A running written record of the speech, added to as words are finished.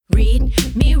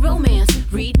Read me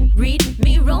romance. Read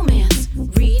me romance.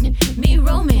 Read me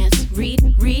romance.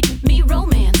 Read me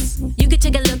romance. You could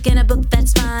take a look in a book,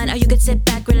 that's fine. Or you could sit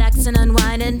back, relax, and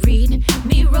unwind and read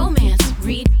me romance.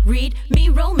 Read me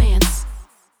romance.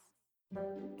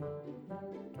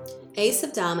 Ace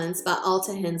of Diamonds by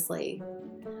Alta Hensley.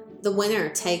 The winner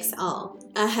takes all.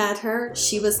 I had her,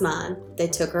 she was mine. They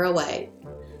took her away.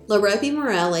 LaRope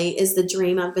Morelli is the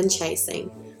dream I've been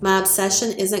chasing. My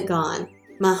obsession isn't gone.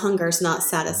 My hunger's not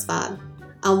satisfied.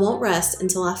 I won't rest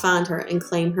until I find her and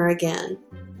claim her again.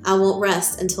 I won't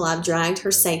rest until I've dragged her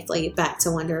safely back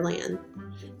to Wonderland.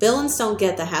 Villains don't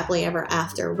get the happily ever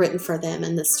after written for them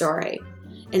in this story.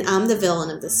 And I'm the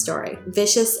villain of this story,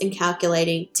 vicious and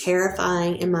calculating,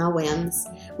 terrifying in my whims,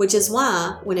 which is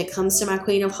why, when it comes to my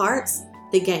Queen of Hearts,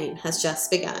 the game has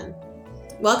just begun.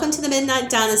 Welcome to the Midnight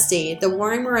Dynasty. The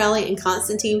Warren Morelli and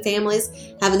Constantine families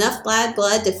have enough bad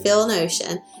blood to fill an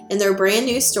ocean, and their brand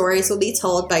new stories will be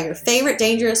told by your favorite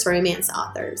dangerous romance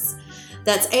authors.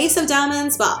 That's Ace of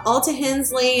Diamonds by Alta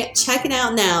Hensley. Check it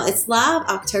out now. It's live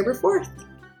October 4th.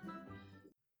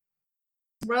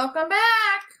 Welcome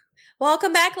back.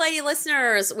 Welcome back, lady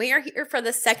listeners. We are here for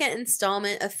the second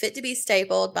installment of Fit to be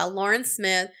Stapled by Lauren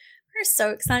Smith. We're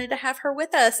so excited to have her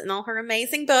with us and all her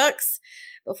amazing books.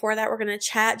 Before that, we're going to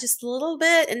chat just a little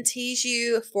bit and tease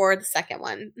you for the second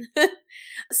one.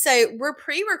 So we're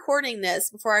pre-recording this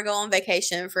before I go on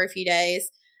vacation for a few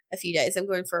days. I'm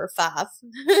going for 5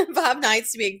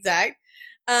 nights to be exact.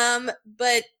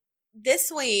 But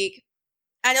this week,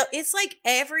 I know it's like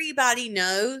everybody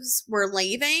knows we're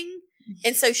leaving.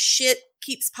 And so shit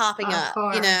keeps popping up,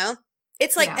 course. you know?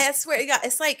 It's like, Yeah. I swear to God,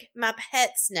 it's like my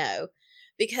pets know.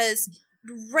 Because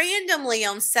randomly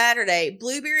on Saturday,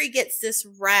 Blueberry gets this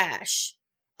rash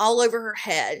all over her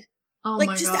head. Oh Like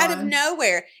my just God. out of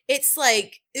nowhere. It's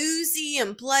like oozy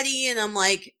and bloody. And I'm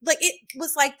like it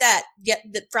was like that. Yeah,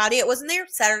 the Friday it wasn't there.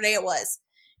 Saturday it was.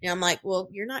 And I'm like, well,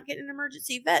 you're not getting an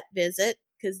emergency vet visit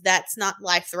because that's not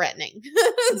life threatening.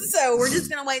 So we're just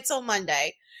going to wait till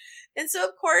Monday. And so, of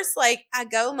course, like I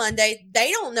go Monday,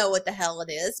 they don't know what the hell it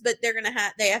is, but they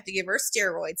have to give her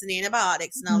steroids and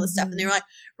antibiotics and all this stuff. And they're like,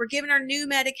 we're giving her new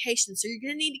medication. So you're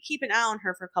going to need to keep an eye on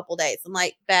her for a couple days. I'm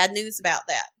like, bad news about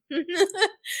that.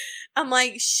 I'm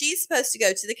like, she's supposed to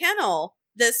go to the kennel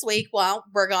this week while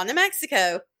we're gone to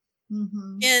Mexico.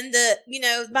 Mm-hmm. And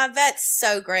my vet's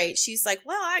so great. She's like,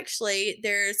 well, actually,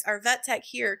 there's our vet tech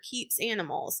here keeps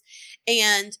animals.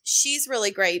 And she's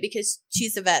really great because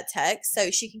she's a vet tech.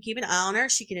 So she can keep an eye on her.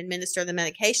 She can administer the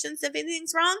medications if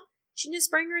anything's wrong. She can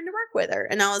just bring her into work with her.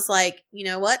 And I was like, you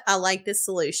know what? I like this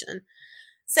solution.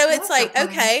 So it's like,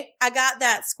 okay, I got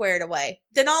that squared away.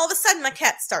 Then all of a sudden my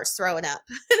cat starts throwing up.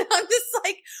 And I'm just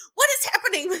like, what is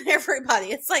happening with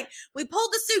everybody? It's like we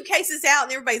pulled the suitcases out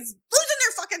and everybody's losing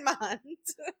their fucking mind.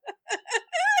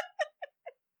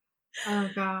 Oh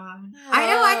God. I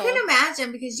know, I can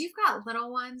imagine because you've got little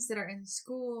ones that are in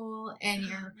school and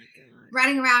you're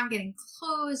running around getting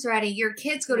clothes ready. Your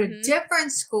kids go to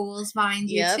different schools, mind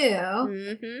you, too.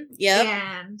 Mm-hmm. Yep.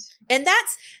 And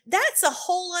that's a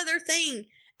whole other thing.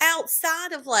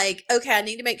 Outside of like, okay, I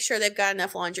need to make sure they've got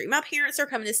enough laundry. My parents are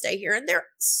coming to stay here and they're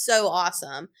so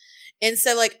awesome. And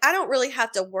so like, I don't really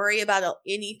have to worry about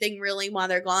anything really while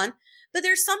they're gone. But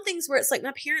there's some things where it's like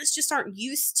my parents just aren't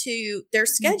used to their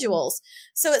schedules.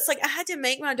 So it's like I had to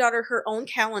make my daughter her own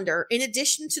calendar in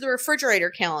addition to the refrigerator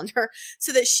calendar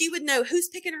so that she would know who's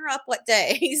picking her up what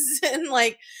days and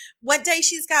like what day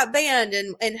she's got band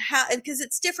and how, and because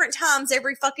it's different times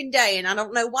every fucking day. And I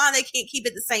don't know why they can't keep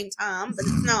it the same time, but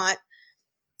it's not.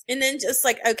 And then just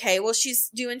like, okay, well, she's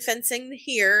doing fencing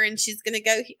here and she's going to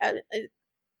go. A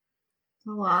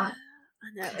lot.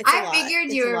 I know. I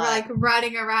figured you were like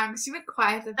running around because you've been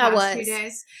quiet the past few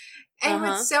days. And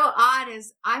what's so odd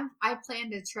is I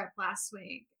planned a trip last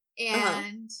week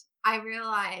and I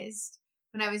realized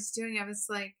when I was doing it, I was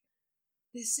like,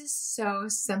 this is so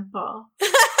simple.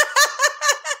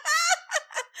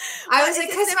 I was like,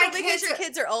 because your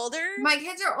kids are older? My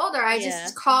kids are older. I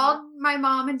just called my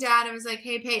mom and dad. I was like,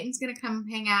 hey, Peyton's going to come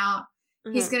hang out.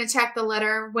 He's going to check the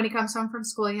litter. When he comes home from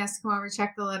school, he has to come over,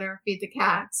 check the litter, feed the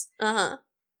cats.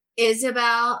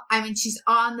 Isabel, I mean, she's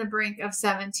on the brink of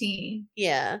 17.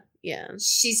 Yeah.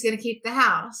 She's going to keep the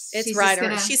house. It's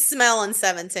right. She's smelling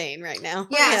 17 right now.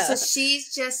 Yeah. So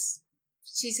she's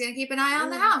going to keep an eye on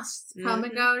the house, come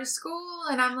and go to school.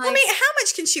 And I'm like, I mean, how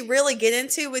much can she really get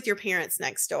into with your parents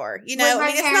next door? You know, I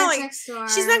mean, it's not like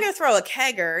she's not going to throw a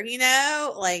kegger, you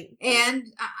know, like. And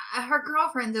her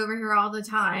girlfriend's over here all the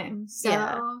time.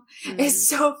 So it's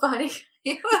so funny.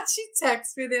 You know what she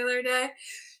texted me the other day?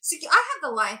 So I have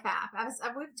the Life app.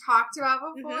 We've talked about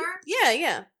before.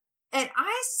 Yeah. And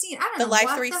I don't know. The Life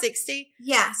 360?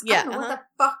 Yes. Yeah. I don't know what the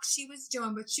fuck she was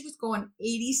doing, but she was going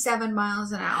 87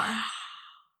 miles an hour.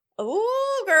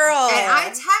 Oh, girl. And I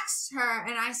texted her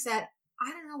and I said,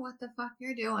 I don't know what the fuck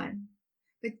you're doing,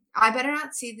 but I better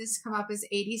not see this come up as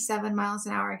 87 miles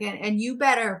an hour again. And you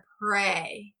better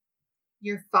pray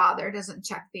your father doesn't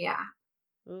check the app.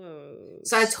 Ooh,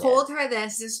 so I told her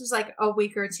this was like a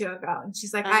week or two ago. And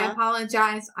she's like, I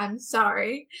apologize. I'm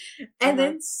sorry. And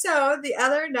then so the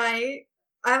other night,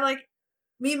 I'm like,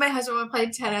 me and my husband went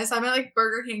playing tennis. I'm at like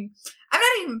Burger King. I'm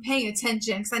not even paying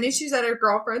attention because I knew she was at her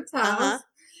girlfriend's house.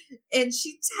 And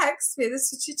she texts me.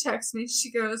 This is what she texts me.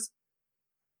 She goes,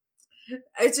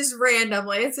 it's just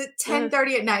randomly. It's at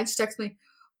 10:30 at night. She texts me,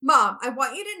 Mom, I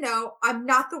want you to know I'm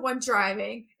not the one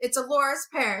driving. It's Alora's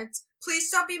parents. Please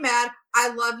don't be mad. I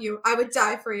love you. I would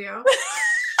die for you.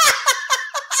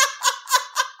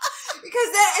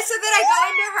 So then I go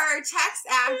into her text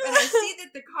app and I see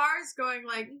that the car is going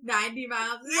like 90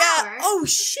 miles an hour. Oh,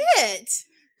 shit.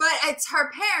 But it's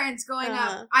her parents going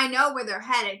up. I know where they're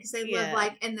headed because they live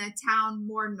like in the town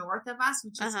more north of us,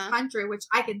 which is country, which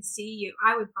I can see you.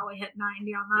 I would probably hit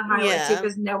 90 on that highway too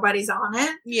because nobody's on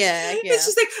it. Yeah. It's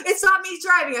just like, it's not me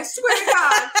driving. I swear to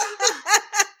God.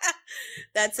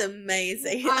 That's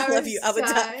amazing. I love you. I would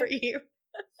die for you.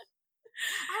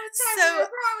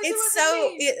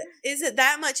 Is it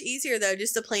that much easier though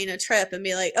just to plan a trip and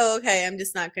be like, oh, okay, I'm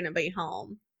just not going to be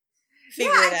home?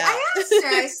 Figure it out. I asked her,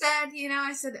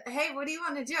 I said, hey, what do you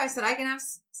want to do? I said, I can have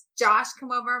Josh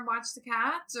come over and watch the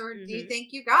cats, or do you think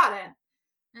you got it?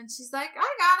 And she's like,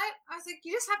 I got it. I was like,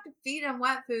 you just have to feed them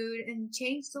wet food and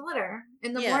change the litter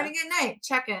in the morning and night.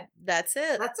 Check it. That's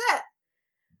it.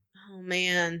 Oh,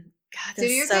 man. God,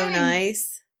 that's so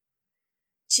nice.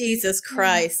 Jesus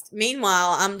Christ.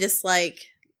 Meanwhile, I'm just like,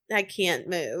 I can't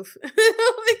move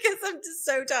because I'm just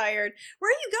so tired.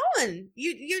 Where are you going?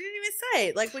 You didn't even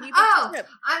say. Like when you booked the trip.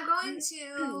 I'm going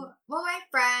to, my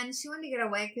friend, she wanted to get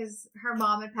away because her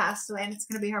mom had passed away and it's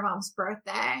going to be her mom's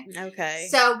birthday. Okay.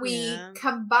 So we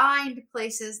combined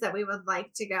places that we would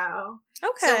like to go.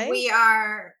 Okay. So we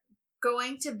are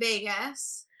going to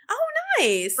Vegas. Oh,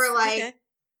 nice. For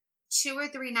 2 or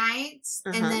 3 nights.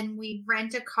 And then we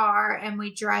rent a car and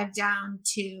we drive down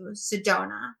to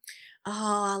Sedona. Oh,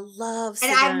 I love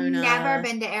Sedona. And I've never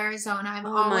been to Arizona. I've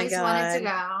always wanted to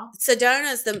go.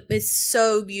 Sedona is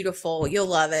so beautiful. You'll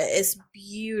love it. It's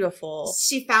beautiful.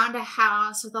 She found a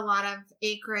house with a lot of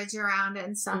acreage around it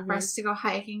and stuff for us to go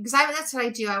hiking. Because that's what I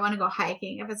do. I want to go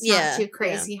hiking if it's not too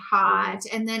crazy hot.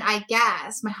 And then I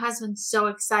guess my husband's so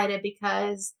excited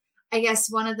because I guess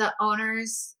one of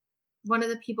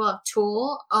the people of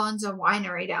Tool owns a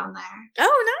winery down there.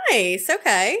 Oh, nice.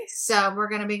 Okay. So we're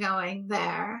going to be going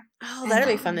there. Oh,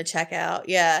 that'll be fun to check out.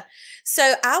 Yeah.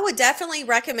 So I would definitely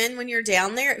recommend when you're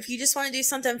down there, if you just want to do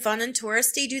something fun and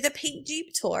touristy, do the Pink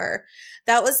Jeep tour.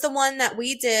 That was the one that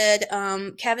we did.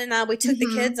 Kevin and I, we took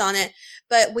the kids on it,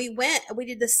 but we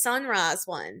did the sunrise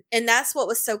one. And that's what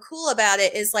was so cool about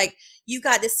it is like, you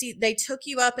got to see, they took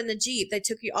you up in the Jeep. They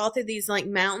took you all through these like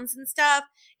mountains and stuff.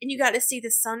 And you got to see the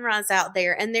sunrise out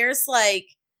there. And there's like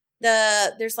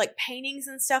paintings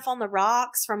and stuff on the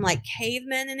rocks from like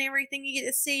cavemen and everything you get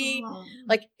to see.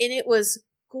 And it was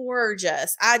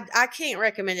gorgeous. I can't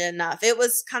recommend it enough. It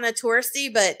was kind of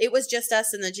touristy, but it was just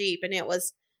us in the Jeep and it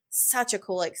was such a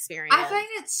cool experience. I find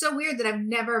it so weird that I've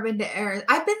never been to Arizona.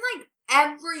 I've been like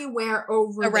everywhere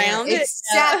around there,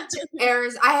 except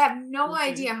Arizona. I have no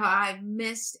idea how I've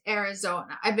missed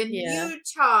Arizona. I've been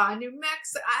Utah, New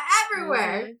Mexico,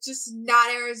 everywhere, just not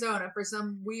Arizona for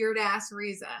some weird ass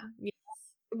reason.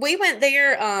 We went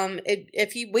there.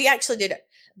 We actually did it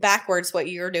backwards. What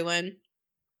you're doing,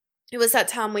 it was that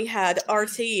time we had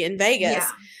RT in Vegas.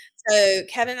 Yeah. So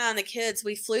Kevin and I and the kids,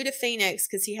 we flew to Phoenix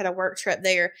because he had a work trip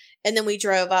there, and then we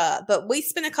drove up. But we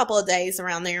spent a couple of days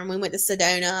around there, and we went to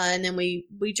Sedona, and then we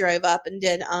drove up and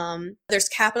did. There's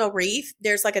Capitol Reef.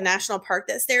 There's like a national park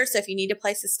that's there. So if you need a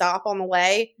place to stop on the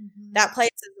way, that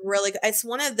place is really. It's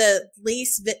one of the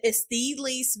least. It's the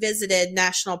least visited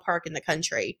national park in the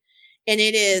country, and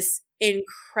it is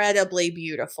incredibly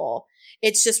beautiful.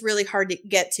 It's just really hard to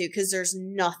get to because there's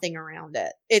nothing around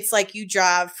it. It's like you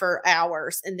drive for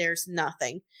hours and there's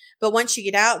nothing. But once you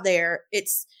get out there,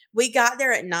 we got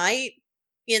there at night,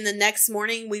 and the next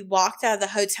morning we walked out of the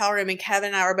hotel room and Kevin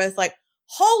and I were both like,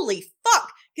 holy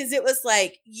fuck. Because it was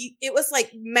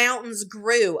like mountains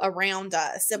grew around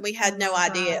us and we had no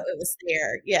idea it was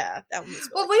there. Yeah. That one was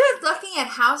really we were looking at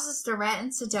houses to rent in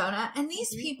Sedona, and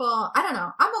these people, I don't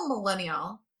know, I'm a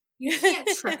millennial. You can't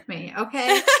trick me,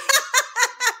 okay?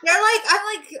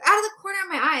 I'm like out of the corner of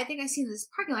my eye. I think I seen this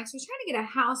parking lot. So we're trying to get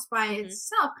a house by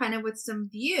itself, kind of with some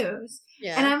views.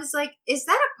 Yeah. And I was like, is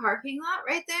that a parking lot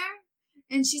right there?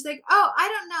 And she's like, oh, I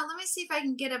don't know. Let me see if I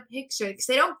can get a picture. Because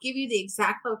they don't give you the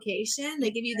exact location. They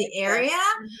give you the area.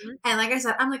 Mm-hmm. And like I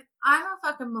said, I'm like, I'm a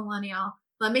fucking millennial.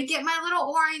 Let me get my little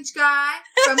orange guy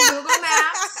from Google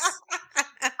Maps.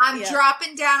 I'm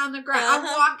dropping down on the ground. I'm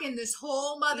walking this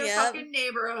whole motherfucking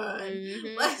neighborhood.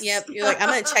 Mm-hmm. Yep. You're like, I'm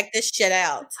going to check this shit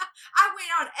out. I went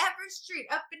on every street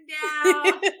up and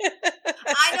down.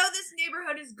 I know this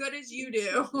neighborhood as good as you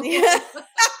do. Yeah.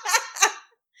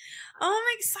 Oh,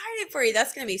 I'm excited for you.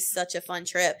 That's going to be such a fun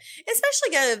trip. Especially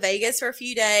go to Vegas for a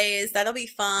few days. That'll be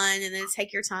fun. And then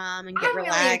take your time and get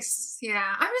relaxed.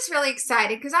 I'm just really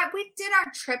excited because we did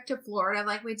our trip to Florida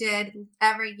like we did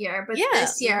every year. But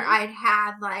this year I'd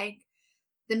had like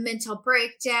the mental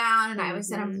breakdown and I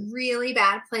was in a really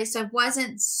bad place. So I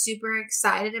wasn't super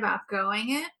excited about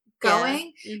going.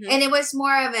 And it was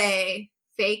more of a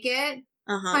fake it.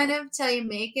 Kind of till you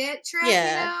make it trip, you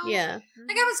know? Yeah.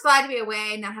 Like I was glad to be away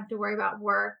and not have to worry about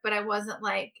work, but I wasn't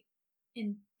like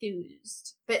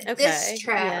enthused. But this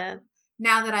trip,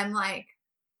 now that I'm like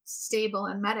stable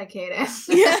and medicated,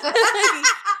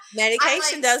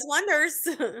 medication does wonders.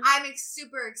 I'm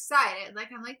super excited. Like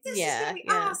I'm like, this is gonna be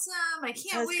awesome. I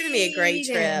can't wait. It's gonna be a great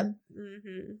trip.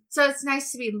 So it's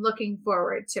nice to be looking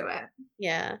forward to it.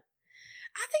 Yeah.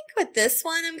 I think with this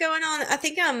one I'm going on, I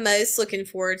think I'm most looking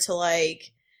forward to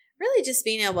like really just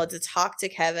being able to talk to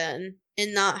Kevin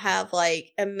and not have like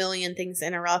a million things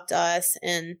interrupt us.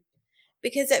 And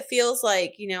because it feels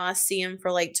like, you know, I see him for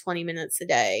like 20 minutes a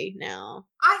day now.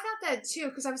 I thought that too,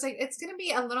 because I was like, it's going to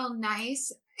be a little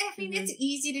nice. I mean, it's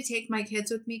easy to take my kids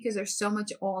with me because they're so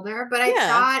much older, but I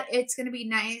thought it's going to be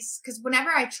nice because whenever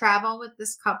I travel with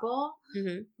this couple,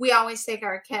 we always take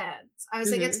our kids. I was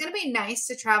like, it's going to be nice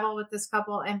to travel with this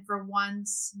couple and for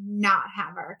once not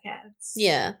have our kids.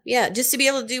 Yeah. Yeah. Just to be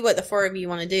able to do what the four of you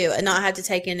want to do and not have to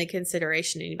take into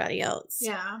consideration anybody else.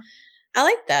 Yeah. I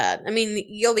like that. I mean,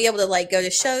 you'll be able to like go to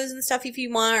shows and stuff if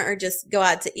you want, or just go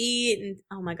out to eat. And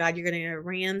oh my God, you're going to go to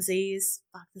Ramsey's.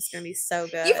 Fuck, this is going to be so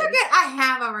good. You forget I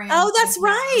have a Ramsey's. Oh, that's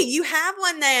right. You have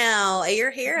one now at your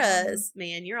Harrah's.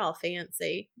 Man, you're all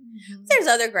fancy. There's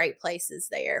other great places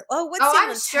there. Oh, what's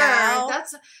I'm sure.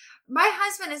 That's my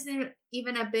husband isn't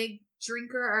even a big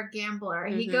drinker or gambler.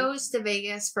 He goes to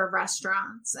Vegas for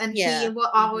restaurants, and he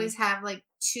will always have like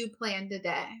 2 planned a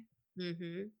day.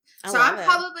 So I'm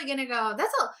probably gonna go.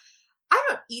 I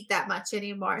don't eat that much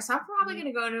anymore, so I'm probably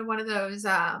gonna go to one of those.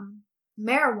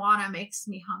 Marijuana makes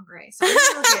me hungry, so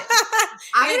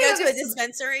I'm gonna go to a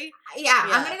dispensary.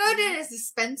 I'm gonna go to a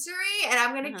dispensary, and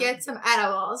I'm gonna get some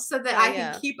edibles so that I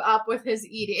can keep up with his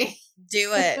eating.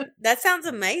 Do it. That sounds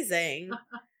amazing.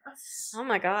 Oh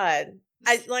my God.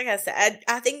 Like I said,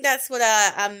 I think that's what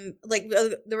I'm like.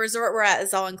 The resort we're at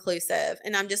is all inclusive,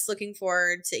 and I'm just looking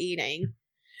forward to eating.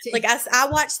 Like I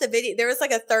watched the video. There was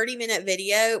like a 30-minute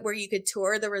video where you could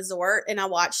tour the resort, and I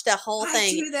watched the whole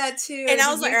thing. I do that too. And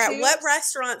I was like, all right, what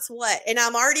restaurants? What? And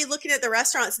I'm already looking at the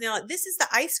restaurants, and they're like, this is the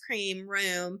ice cream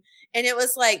room, and it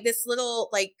was like this little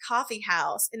like coffee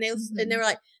house, and they were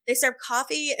like, they serve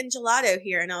coffee and gelato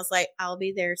here, and I was like, I'll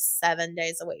be there 7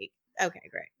 days a week. Okay,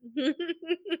 great.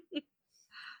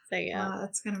 So yeah,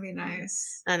 that's gonna be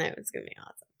nice. I know it's gonna be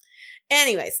awesome.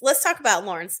 Anyways, let's talk about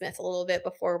Lauren Smith a little bit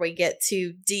before we get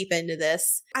too deep into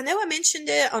this. I know I mentioned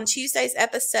it on Tuesday's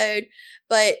episode,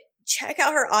 but check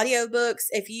out her audiobooks.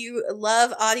 If you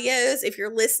love audios, if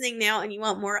you're listening now and you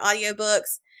want more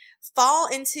audiobooks, fall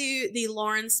into the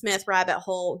Lauren Smith rabbit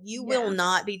hole. You will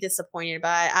not be disappointed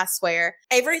by it. I swear.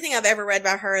 Everything I've ever read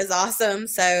by her is awesome.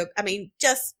 So, I mean,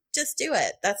 just do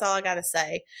it. That's all I got to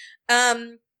say.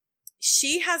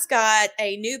 She has got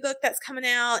a new book that's coming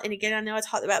out. And again, I know I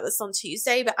talked about this on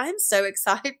Tuesday, but I'm so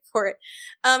excited for it.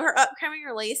 Her upcoming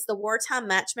release, The Wartime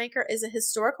Matchmaker, is a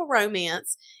historical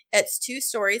romance. It's 2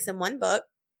 stories in one book.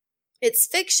 It's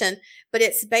fiction, but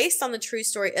it's based on the true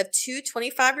story of 2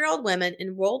 25-year-old women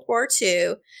in World War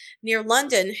II near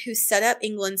London who set up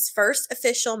England's first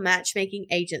official matchmaking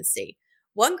agency.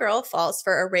 One girl falls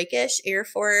for a rakish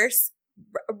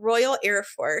Royal Air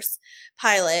Force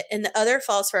pilot, and the other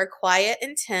falls for a quiet,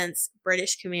 intense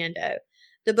British commando.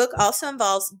 The book also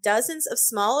involves dozens of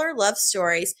smaller love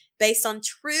stories based on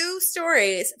true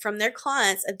stories from their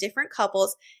clients of different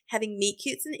couples having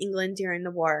meet-cutes in England during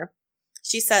the war.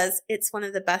 She says, it's one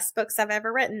of the best books I've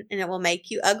ever written, and it will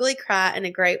make you ugly cry in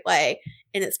a great way,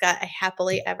 and it's got a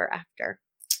happily ever after.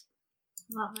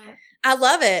 Love it. I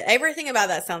love it. Everything about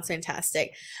that sounds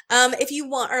fantastic. If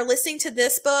you are listening to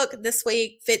this book this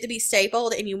week, Fit to be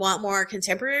Stapled, and you want more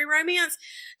contemporary romance,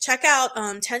 check out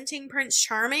Tempting Prince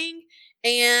Charming.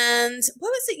 And what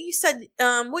was it you said?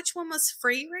 Which one was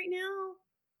free right now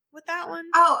with that one?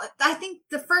 Oh, I think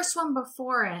the first one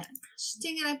before it.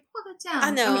 Dang it, I pulled it down.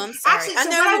 I know, I'm sorry. Actually, I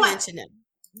know you mentioned it.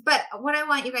 But what I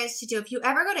want you guys to do, if you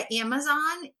ever go to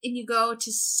Amazon and you go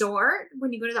to sort,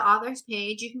 when you go to the author's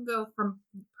page, you can go from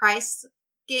price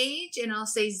gauge and it'll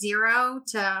say 0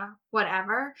 to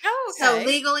whatever. Oh, okay. So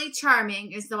Legally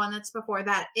Charming is the one that's before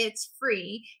that. It's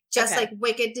free. Just like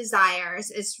Wicked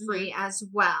Desires is free as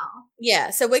well. Yeah,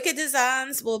 so Wicked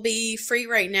Designs will be free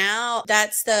right now.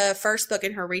 That's the first book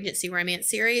in her Regency romance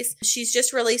series. She's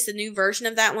just released a new version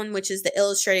of that one, which is the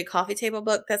illustrated coffee table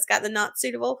book that's got the not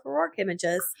suitable for work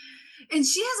images. And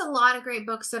she has a lot of great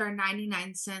books that are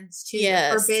 99 cents too.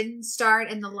 Yes. The Forbidden Start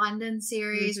in the London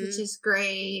series, which is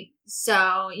great.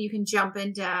 So you can jump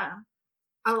into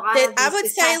a lot of these. I would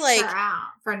say like out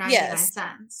for 99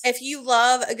 cents. If you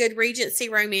love a good Regency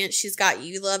romance, she's got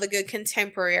you. You love a good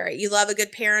contemporary. You love a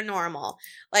good paranormal.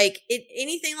 Like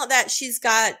anything like that, she's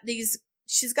got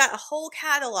a whole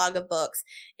catalog of books.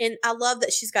 And I love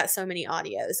that she's got so many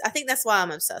audios. I think that's why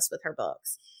I'm obsessed with her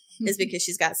books. Is because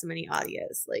she's got so many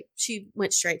audios. Like she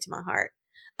went straight to my heart.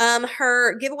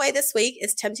 Her giveaway this week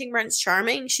is Tempting Prince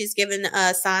Charming. She's given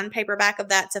a signed paperback of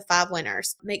that to 5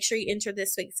 winners. Make sure you enter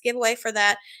this week's giveaway for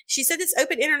that. She said it's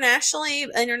open internationally.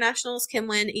 Internationals can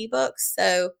win ebooks,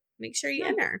 so make sure you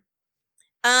enter.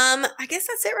 I guess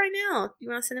that's it right now.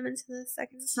 You want to send them into the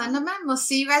second? Send them in. We'll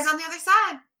see you guys on the other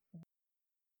side.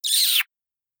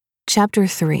 Chapter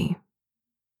 3.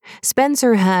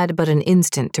 Spencer had but an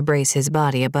instant to brace his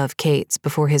body above Kate's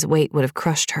before his weight would have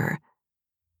crushed her.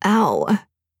 Ow!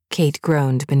 Kate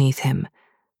groaned beneath him.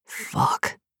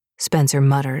 Fuck, Spencer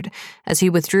muttered as he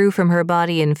withdrew from her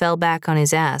body and fell back on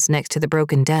his ass next to the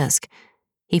broken desk.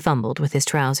 He fumbled with his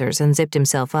trousers and zipped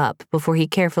himself up before he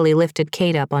carefully lifted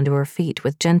Kate up onto her feet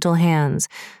with gentle hands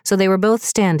so they were both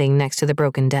standing next to the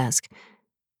broken desk.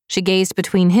 She gazed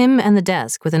between him and the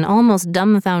desk with an almost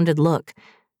dumbfounded look.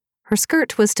 Her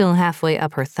skirt was still halfway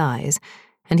up her thighs,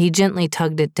 and he gently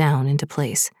tugged it down into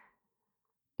place.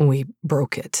 We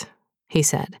broke it, he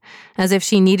said, as if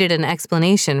she needed an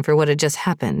explanation for what had just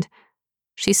happened.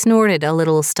 She snorted a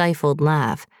little stifled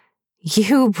laugh.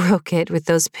 You broke it with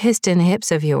those piston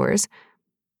hips of yours.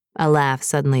 A laugh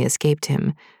suddenly escaped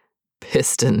him.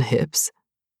 Piston hips?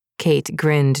 Kate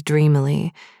grinned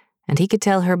dreamily, and he could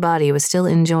tell her body was still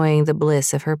enjoying the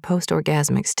bliss of her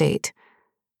post-orgasmic state.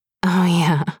 Oh,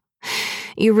 yeah.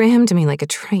 You rammed me like a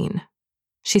train.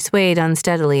 She swayed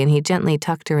unsteadily, and he gently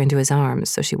tucked her into his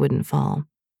arms so she wouldn't fall.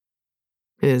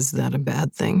 Is that a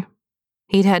bad thing?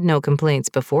 He'd had no complaints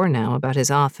before now about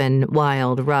his often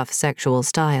wild, rough sexual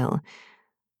style.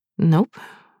 Nope.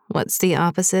 What's the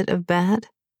opposite of bad?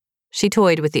 She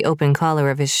toyed with the open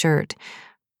collar of his shirt,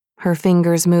 her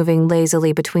fingers moving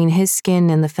lazily between his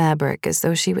skin and the fabric as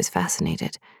though she was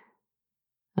fascinated.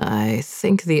 I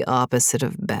think the opposite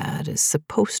of bad is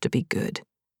supposed to be good.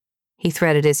 He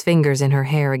threaded his fingers in her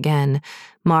hair again,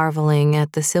 marveling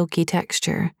at the silky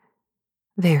texture.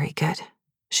 Very good,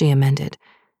 she amended.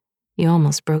 You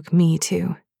almost broke me,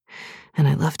 too, and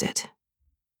I loved it.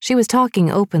 She was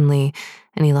talking openly,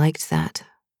 and he liked that.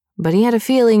 But he had a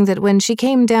feeling that when she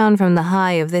came down from the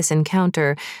high of this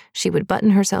encounter, she would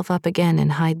button herself up again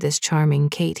and hide this charming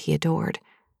Kate he adored.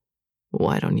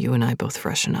 Why don't you and I both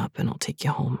freshen up and I'll take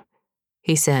you home,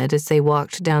 he said as they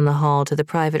walked down the hall to the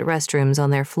private restrooms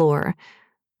on their floor.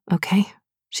 Okay,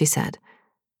 she said.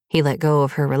 He let go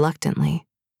of her reluctantly.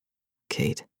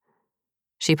 Kate.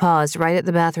 She paused right at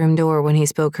the bathroom door when he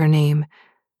spoke her name.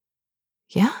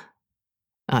 Yeah?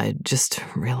 I just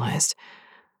realized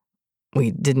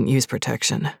we didn't use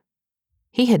protection.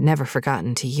 He had never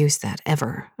forgotten to use that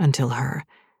ever until her.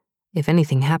 If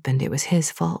anything happened, it was his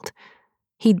fault.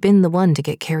 He'd been the one to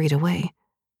get carried away.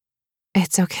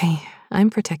 It's okay.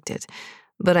 I'm protected,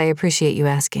 but I appreciate you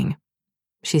asking,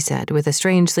 she said with a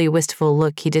strangely wistful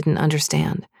look he didn't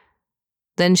understand.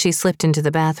 Then she slipped into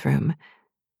the bathroom.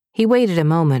 He waited a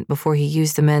moment before he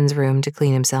used the men's room to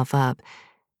clean himself up.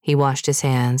 He washed his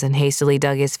hands and hastily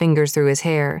dug his fingers through his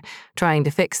hair, trying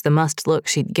to fix the mussed look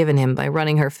she'd given him by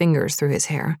running her fingers through his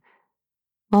hair.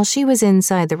 While she was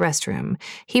inside the restroom,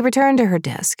 he returned to her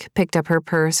desk, picked up her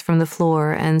purse from the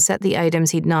floor, and set the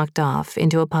items he'd knocked off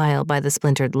into a pile by the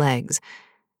splintered legs.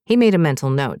 He made a mental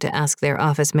note to ask their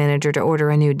office manager to order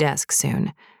a new desk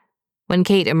soon. When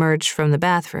Kate emerged from the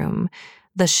bathroom,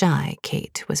 the shy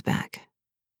Kate was back.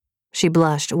 She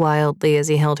blushed wildly as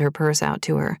he held her purse out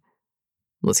to her.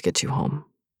 Let's get you home,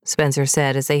 Spencer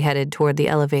said as they headed toward the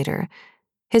elevator.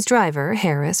 His driver,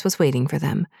 Harris, was waiting for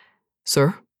them.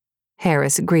 Sir?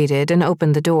 Harris greeted and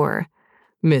opened the door.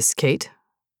 Miss Kate?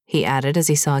 He added as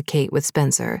he saw Kate with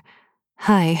Spencer.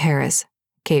 Hi, Harris,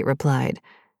 Kate replied.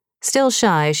 Still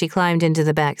shy, she climbed into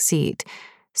the back seat.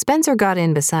 Spencer got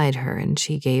in beside her, and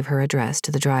she gave her address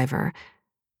to the driver.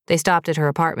 They stopped at her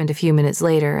apartment a few minutes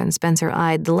later, and Spencer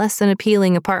eyed the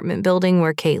less-than-appealing apartment building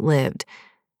where Kate lived.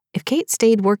 If Kate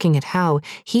stayed working at Howe,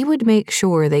 he would make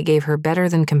sure they gave her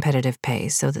better-than-competitive pay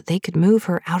so that they could move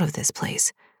her out of this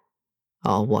place.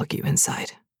 I'll walk you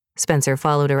inside. Spencer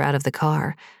followed her out of the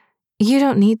car. You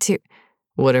don't need to.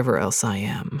 Whatever else I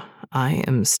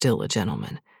am still a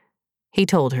gentleman, he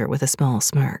told her with a small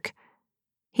smirk.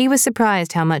 He was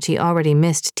surprised how much he already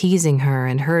missed teasing her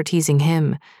and her teasing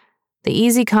him. The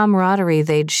easy camaraderie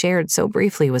they'd shared so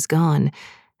briefly was gone,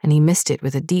 and he missed it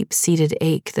with a deep-seated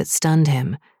ache that stunned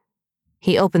him.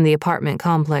 He opened the apartment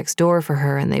complex door for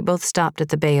her, and they both stopped at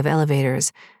the bay of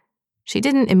elevators. She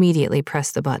didn't immediately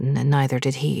press the button, and neither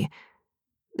did he.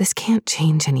 This can't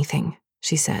change anything,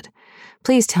 she said.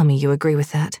 Please tell me you agree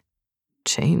with that.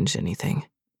 Change anything?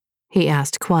 He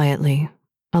asked quietly,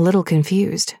 a little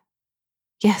confused.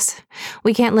 Yes,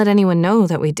 we can't let anyone know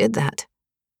that we did that.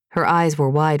 Her eyes were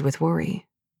wide with worry.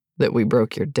 That we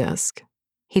broke your desk?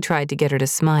 He tried to get her to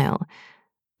smile.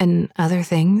 And other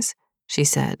things, she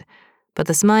said, but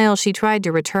the smile she tried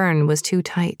to return was too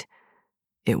tight.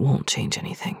 It won't change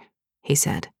anything, he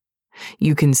said.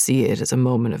 You can see it as a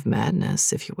moment of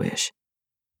madness if you wish.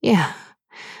 Yeah,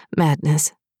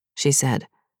 madness, she said,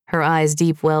 her eyes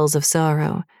deep wells of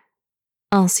sorrow.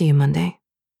 I'll see you Monday.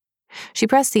 She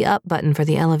pressed the up button for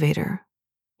the elevator.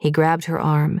 He grabbed her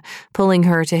arm, pulling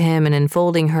her to him and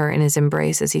enfolding her in his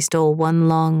embrace as he stole one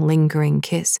long, lingering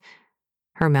kiss.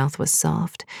 Her mouth was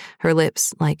soft, her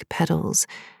lips like petals,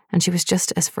 and she was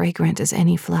just as fragrant as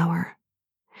any flower.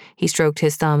 He stroked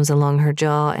his thumbs along her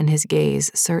jaw, and his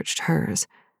gaze searched hers.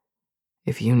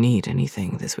 If you need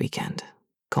anything this weekend,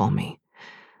 call me.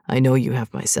 I know you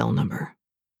have my cell number.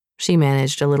 She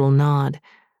managed a little nod.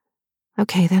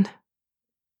 Okay, then.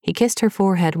 He kissed her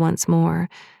forehead once more.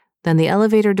 Then the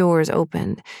elevator doors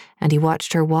opened, and he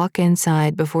watched her walk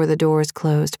inside before the doors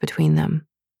closed between them.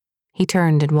 He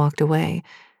turned and walked away.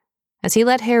 As he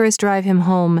let Harris drive him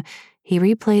home, he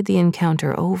replayed the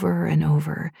encounter over and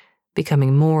over,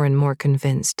 becoming more and more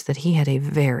convinced that he had a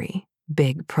very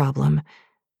big problem.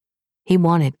 He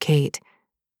wanted Kate,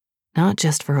 not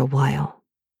just for a while,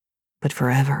 but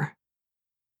forever.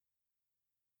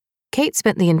 Kate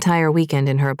spent the entire weekend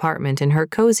in her apartment in her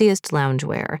coziest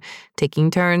loungewear,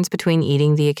 taking turns between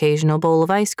eating the occasional bowl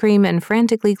of ice cream and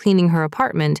frantically cleaning her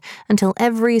apartment until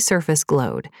every surface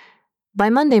glowed. By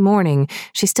Monday morning,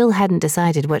 she still hadn't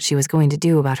decided what she was going to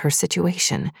do about her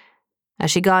situation.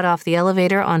 As she got off the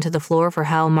elevator onto the floor for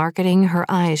Howe Marketing, her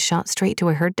eyes shot straight to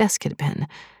where her desk had been.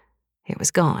 It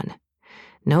was gone.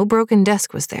 No broken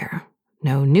desk was there.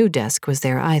 No new desk was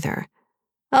there either.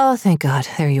 Oh, thank God,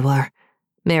 there you are.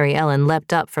 Mary Ellen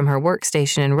leapt up from her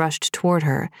workstation and rushed toward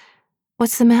her.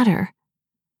 What's the matter?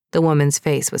 The woman's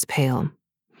face was pale.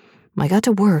 I got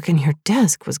to work and your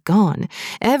desk was gone.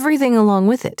 Everything along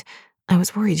with it. I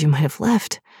was worried you might have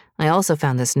left. I also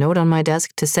found this note on my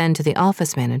desk to send to the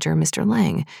office manager, Mr.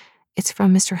 Lang. It's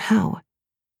from Mr. Howe.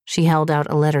 She held out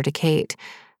a letter to Kate,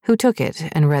 who took it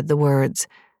and read the words.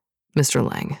 Mr.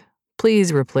 Lang,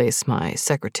 please replace my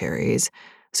secretary's,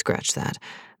 scratch that,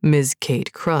 Ms.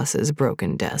 Kate Cross's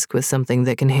broken desk with something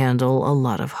that can handle a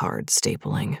lot of hard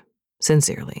stapling.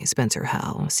 Sincerely, Spencer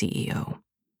Howe, CEO.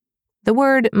 The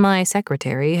word my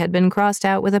secretary had been crossed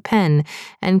out with a pen,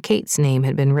 and Kate's name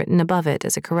had been written above it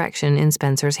as a correction in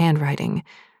Spencer's handwriting.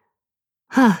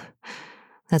 Huh,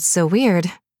 that's so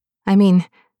weird. I mean,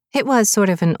 it was sort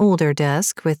of an older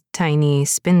desk with tiny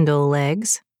spindle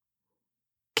legs.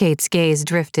 Kate's gaze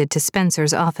drifted to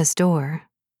Spencer's office door.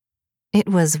 It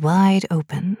was wide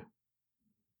open.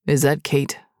 Is that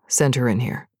Kate? Send her in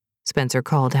here, Spencer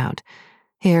called out.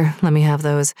 Here, let me have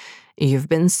those. You've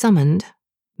been summoned.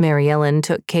 Mary Ellen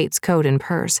took Kate's coat and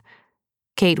purse.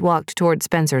 Kate walked toward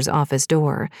Spencer's office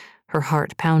door, her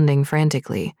heart pounding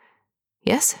frantically.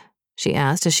 Yes? She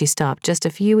asked as she stopped just a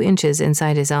few inches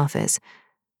inside his office.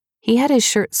 He had his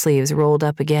shirt sleeves rolled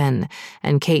up again,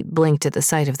 and Kate blinked at the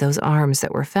sight of those arms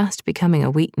that were fast becoming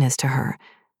a weakness to her.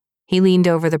 He leaned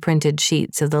over the printed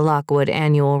sheets of the Lockwood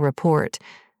annual report.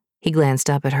 He glanced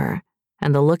up at her,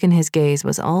 and the look in his gaze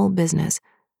was all business.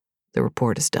 The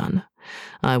report is done.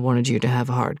 I wanted you to have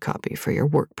a hard copy for your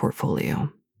work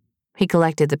portfolio. He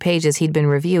collected the pages he'd been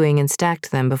reviewing and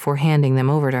stacked them before handing them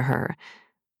over to her.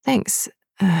 Thanks,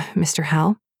 Mr.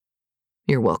 Howe.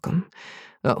 You're welcome.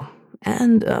 Oh,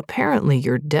 And apparently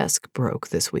your desk broke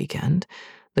this weekend.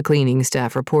 The cleaning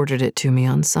staff reported it to me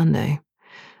on Sunday.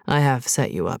 I have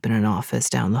set you up in an office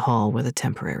down the hall with a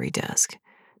temporary desk.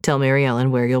 Tell Mary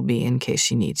Ellen where you'll be in case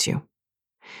she needs you."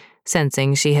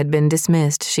 Sensing she had been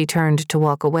dismissed, she turned to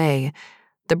walk away.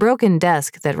 The broken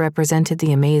desk that represented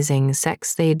the amazing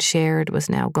sex they'd shared was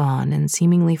now gone and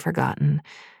seemingly forgotten.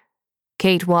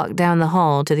 Kate walked down the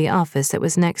hall to the office that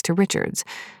was next to Richard's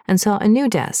and saw a new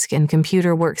desk and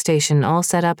computer workstation all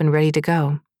set up and ready to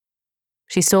go.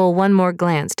 She stole one more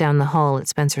glance down the hall at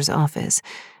Spencer's office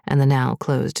and the now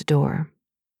closed door.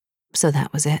 So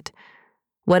that was it.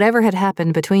 Whatever had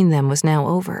happened between them was now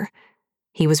over.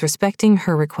 He was respecting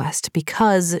her request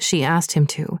because she asked him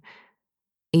to.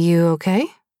 "You okay?"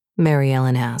 Mary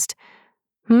Ellen asked.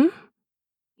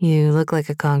 "You look like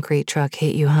a concrete truck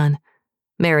hit you, hon."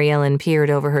 Mary Ellen peered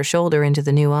over her shoulder into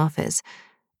the new office.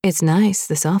 "It's nice,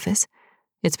 this office.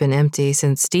 It's been empty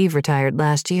since Steve retired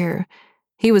last year.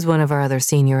 He was one of our other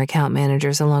senior account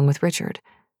managers along with Richard."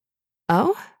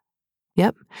 "Oh?"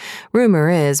 "Yep. Rumor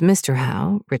is Mr.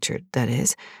 Howe, Richard, that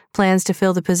is, plans to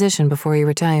fill the position before he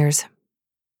retires."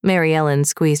 Mary Ellen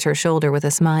squeezed her shoulder with a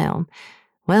smile.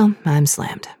 "Well, I'm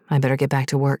slammed. I better get back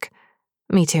to work."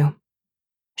 "Me too."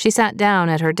 She sat down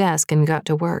at her desk and got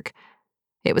to work.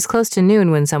 It was close to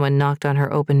noon when someone knocked on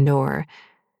her open door.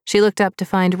 She looked up to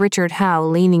find Richard Howe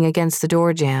leaning against the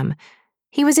door jamb.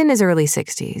 He was in his early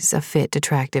 60s, a fit,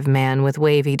 attractive man with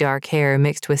wavy dark hair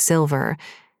mixed with silver.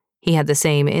 He had the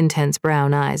same intense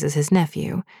brown eyes as his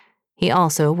nephew. He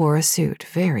also wore a suit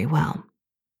very well.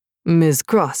 "Ms.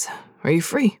 Cross, are you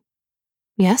free?"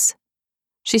 "Yes."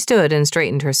 She stood and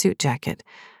straightened her suit jacket.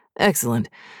 "Excellent.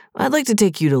 I'd like to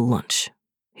take you to lunch."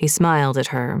 He smiled at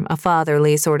her, a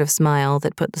fatherly sort of smile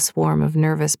that put the swarm of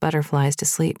nervous butterflies to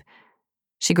sleep.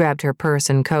 She grabbed her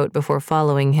purse and coat before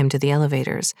following him to the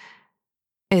elevators.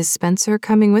 "Is Spencer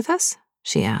coming with us?"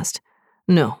 she asked.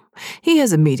 "No. He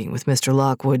has a meeting with Mr.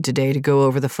 Lockwood today to go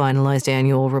over the finalized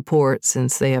annual report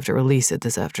since they have to release it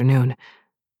this afternoon."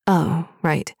 "Oh,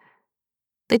 right."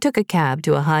 They took a cab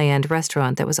to a high-end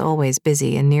restaurant that was always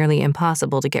busy and nearly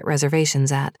impossible to get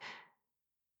reservations at.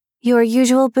 "Your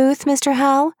usual booth, Mr.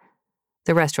 Howe?"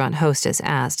 the restaurant hostess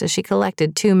asked as she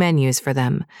collected 2 menus for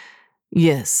them.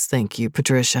 "Yes, thank you,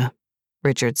 Patricia,"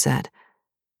 Richard said.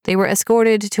 They were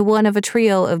escorted to one of a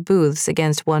trio of booths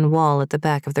against one wall at the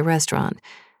back of the restaurant.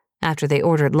 After they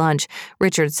ordered lunch,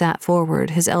 Richard sat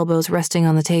forward, his elbows resting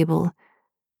on the table.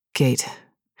 "Kate,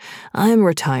 I'm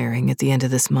retiring at the end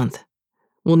of this month.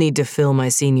 We'll need to fill my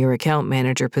senior account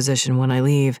manager position when I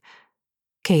leave."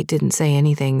 Kate didn't say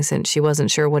anything since she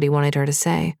wasn't sure what he wanted her to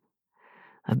say.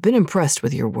 "I've been impressed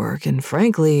with your work and,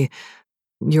 frankly,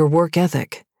 your work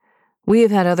ethic. We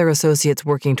have had other associates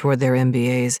working toward their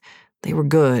MBAs. They were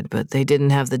good, but they didn't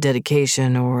have the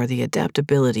dedication or the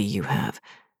adaptability you have.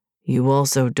 You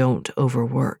also don't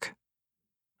overwork."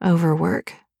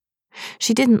 "Overwork?"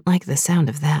 She didn't like the sound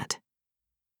of that.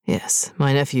 "Yes,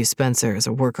 my nephew Spencer is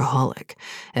a workaholic.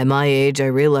 At my age, I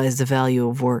realize the value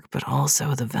of work, but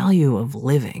also the value of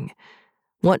living.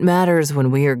 What matters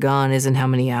when we are gone isn't how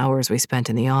many hours we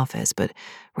spent in the office, but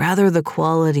rather the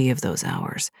quality of those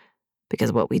hours.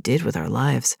 Because what we did with our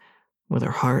lives, with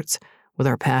our hearts, with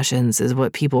our passions is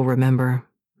what people remember,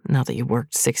 not that you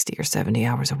worked 60 or 70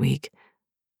 hours a week."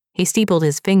 He steepled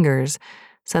his fingers,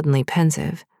 suddenly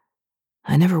pensive.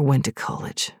 "I never went to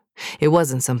college. It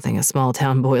wasn't something a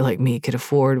small-town boy like me could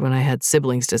afford when I had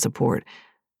siblings to support.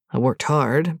 I worked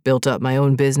hard, built up my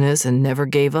own business, and never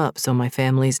gave up so my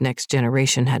family's next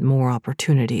generation had more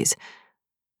opportunities.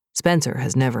 Spencer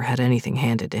has never had anything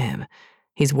handed to him.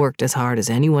 He's worked as hard as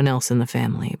anyone else in the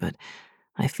family, but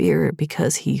I fear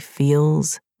because he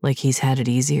feels like he's had it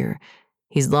easier,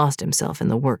 he's lost himself in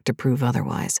the work to prove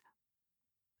otherwise."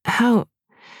 How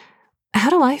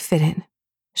do I fit in?"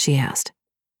 she asked.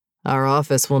 "Our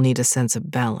office will need a sense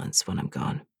of balance when I'm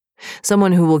gone.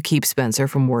 Someone who will keep Spencer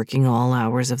from working all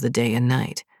hours of the day and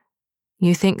night."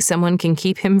 "You think someone can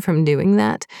keep him from doing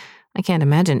that? I can't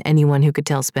imagine anyone who could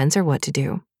tell Spencer what to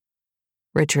do."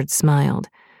 Richard smiled.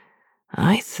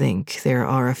 "I think there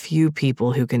are a few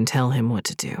people who can tell him what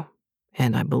to do,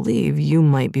 and I believe you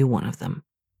might be one of them."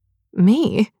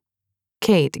 "Me?"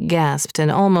 Kate gasped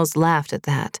and almost laughed at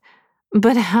that.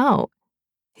 "But how?"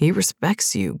 "He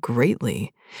respects you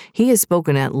greatly. He has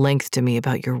spoken at length to me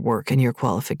about your work and your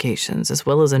qualifications, as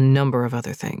well as a number of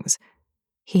other things."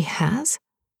 "He has?"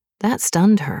 That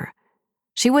stunned her.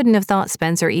 She wouldn't have thought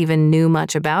Spencer even knew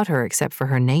much about her except for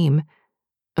her name.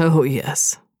 "Oh,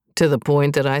 yes. To the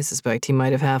point that I suspect he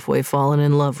might have halfway fallen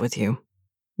in love with you."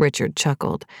 Richard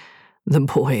chuckled. "The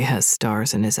boy has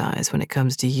stars in his eyes when it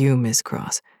comes to you, Miss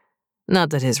Cross."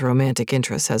 Not that his romantic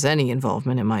interest has any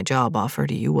involvement in my job offer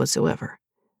to you whatsoever.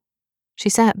 She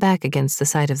sat back against the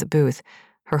side of the booth,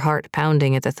 her heart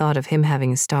pounding at the thought of him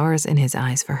having stars in his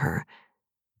eyes for her.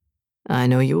 I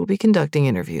know you will be conducting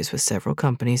interviews with several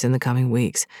companies in the coming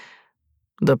weeks.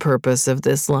 The purpose of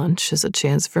this lunch is a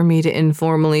chance for me to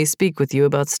informally speak with you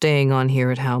about staying on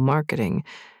here at Howe Marketing.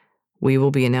 We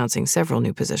will be announcing several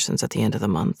new positions at the end of the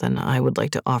month, and I would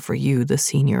like to offer you the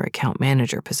senior account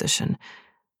manager position.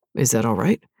 Is that all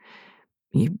right?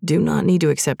 You do not need to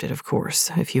accept it, of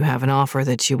course, if you have an offer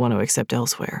that you want to accept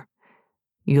elsewhere.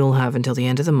 You'll have until the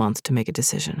end of the month to make a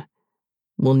decision.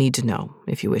 We'll need to know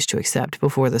if you wish to accept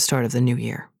before the start of the new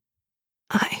year.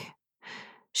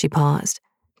 She paused,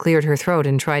 cleared her throat,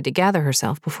 and tried to gather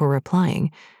herself before replying.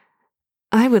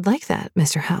 I would like that,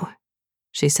 Mr. Howe,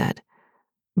 she said.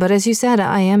 But as you said,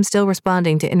 I am still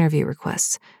responding to interview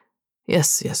requests.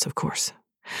 Yes, of course.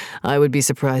 I would be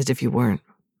surprised if you weren't.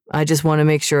 I just want to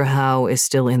make sure Howe is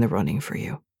still in the running for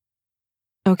you.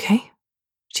 Okay,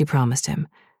 she promised him.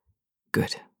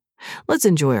 Good. Let's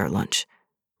enjoy our lunch,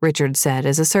 Richard said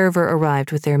as a server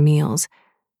arrived with their meals.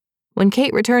 When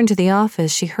Kate returned to the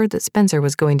office, she heard that Spencer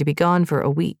was going to be gone for a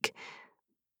week.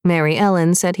 Mary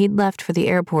Ellen said he'd left for the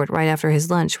airport right after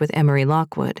his lunch with Emery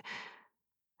Lockwood.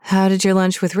 How did your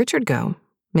lunch with Richard go?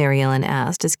 Mary Ellen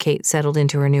asked as Kate settled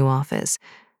into her new office.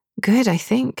 Good, I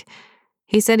think.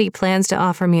 He said he plans to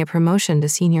offer me a promotion to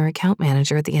senior account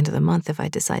manager at the end of the month if I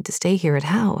decide to stay here at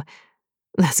Howe.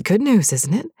 That's good news,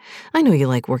 isn't it? I know you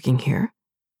like working here.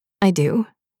 I do,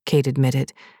 Kate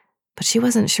admitted, but she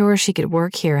wasn't sure she could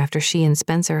work here after she and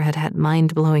Spencer had had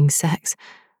mind-blowing sex.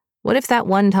 What if that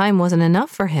one time wasn't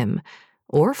enough for him,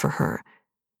 or for her?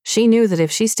 She knew that if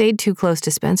she stayed too close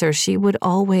to Spencer, she would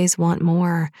always want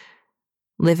more.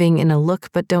 Living in a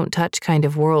look-but-don't-touch kind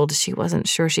of world, she wasn't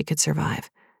sure she could survive.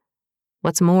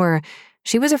 What's more,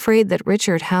 she was afraid that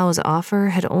Richard Howe's offer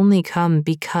had only come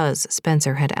because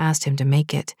Spencer had asked him to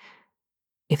make it.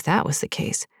 If that was the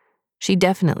case, she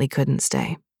definitely couldn't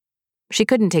stay. She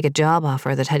couldn't take a job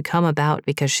offer that had come about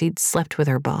because she'd slept with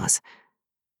her boss.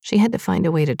 She had to find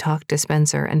a way to talk to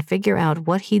Spencer and figure out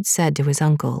what he'd said to his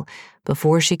uncle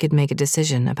before she could make a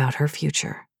decision about her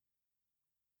future.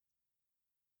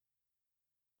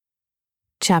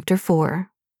 Chapter 4.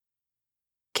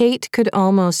 Kate could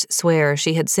almost swear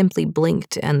she had simply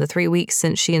blinked and the 3 weeks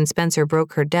since she and Spencer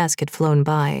broke her desk had flown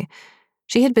by.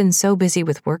 She had been so busy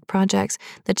with work projects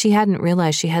that she hadn't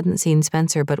realized she hadn't seen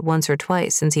Spencer but once or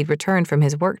twice since he'd returned from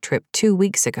his work trip 2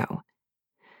 weeks ago.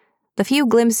 The few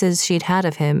glimpses she'd had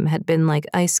of him had been like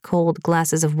ice-cold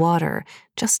glasses of water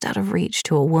just out of reach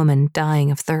to a woman dying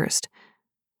of thirst.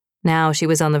 Now she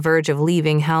was on the verge of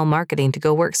leaving Howe Marketing to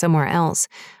go work somewhere else,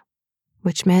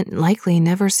 which meant likely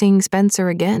never seeing Spencer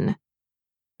again.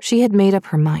 She had made up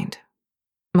her mind.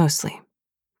 Mostly.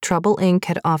 Trouble Inc.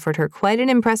 had offered her quite an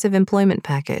impressive employment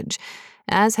package,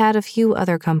 as had a few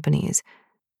other companies.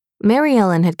 Mary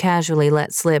Ellen had casually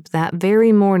let slip that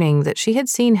very morning that she had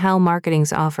seen Howe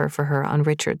Marketing's offer for her on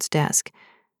Richard's desk.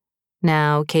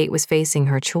 Now Kate was facing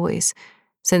her choice,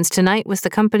 since tonight was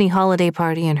the company holiday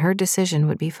party and her decision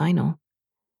would be final.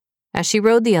 As she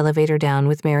rode the elevator down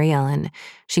with Mary Ellen,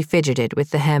 she fidgeted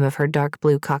with the hem of her dark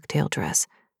blue cocktail dress.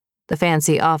 The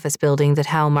fancy office building that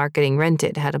Howe Marketing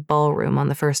rented had a ballroom on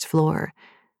the first floor.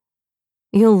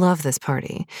 You'll love this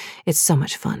party. It's so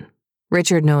much fun.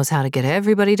 Richard knows how to get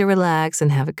everybody to relax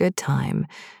and have a good time.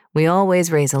 We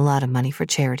always raise a lot of money for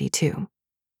charity, too.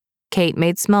 Kate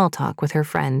made small talk with her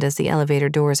friend as the elevator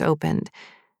doors opened.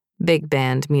 Big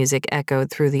band music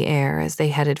echoed through the air as they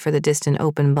headed for the distant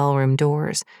open ballroom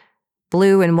doors.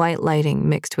 Blue and white lighting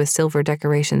mixed with silver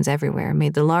decorations everywhere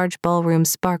made the large ballroom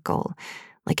sparkle,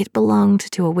 like it belonged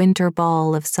to a winter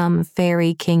ball of some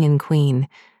fairy king and queen.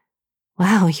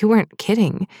 Wow, you weren't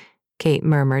kidding, Kate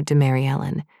murmured to Mary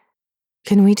Ellen.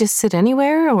 Can we just sit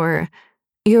anywhere, or...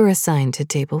 You're assigned to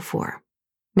table 4.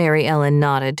 Mary Ellen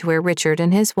nodded to where Richard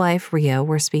and his wife, Rhea,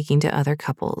 were speaking to other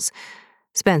couples.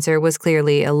 Spencer was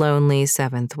clearly a lonely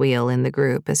seventh wheel in the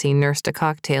group as he nursed a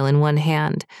cocktail in one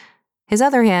hand. His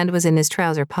other hand was in his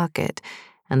trouser pocket,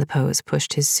 and the pose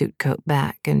pushed his suit coat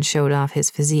back and showed off his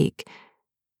physique.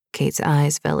 Kate's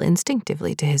eyes fell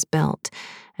instinctively to his belt,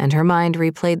 and her mind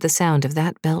replayed the sound of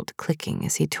that belt clicking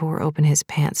as he tore open his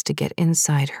pants to get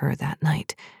inside her that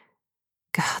night.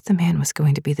 God, the man was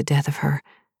going to be the death of her.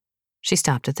 She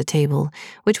stopped at the table,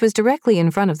 which was directly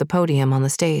in front of the podium on the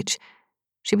stage.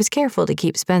 She was careful to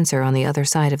keep Spencer on the other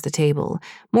side of the table,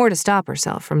 more to stop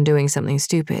herself from doing something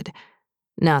stupid.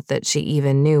 Not that she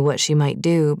even knew what she might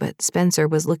do, but Spencer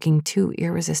was looking too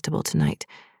irresistible tonight,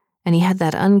 and he had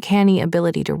that uncanny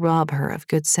ability to rob her of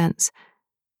good sense.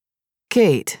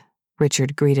 Kate,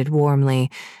 Richard greeted warmly,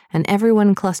 and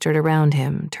everyone clustered around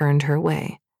him turned her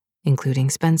way, including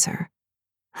Spencer.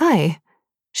 "Hi."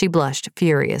 She blushed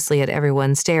furiously at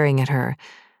everyone staring at her.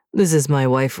 "This is my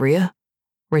wife, Rhea,"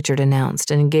 Richard announced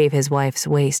and gave his wife's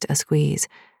waist a squeeze.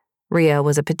 Rhea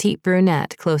was a petite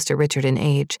brunette close to Richard in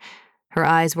age. Her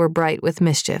eyes were bright with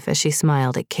mischief as she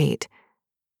smiled at Kate.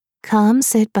 "Come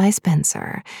sit by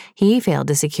Spencer. He failed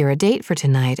to secure a date for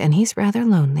tonight, and he's rather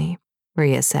lonely,"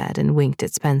 Rhea said and winked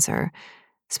at Spencer.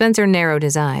 Spencer narrowed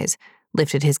his eyes,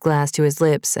 lifted his glass to his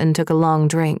lips, and took a long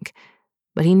drink.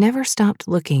 But he never stopped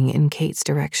looking in Kate's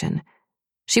direction.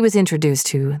 She was introduced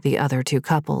to the other two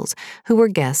couples, who were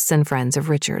guests and friends of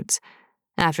Richard's.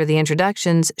 After the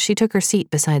introductions, she took her seat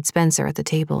beside Spencer at the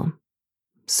table.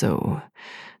 "So,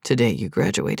 today you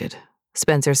graduated,"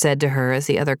 Spencer said to her as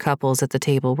the other couples at the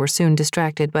table were soon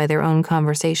distracted by their own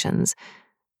conversations.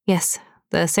 "Yes,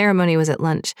 the ceremony was at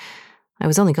lunch. I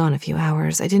was only gone a few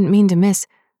hours. I didn't mean to miss—"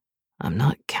 "I'm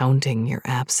not counting your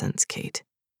absence, Kate."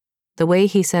 The way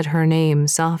he said her name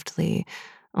softly,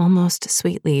 almost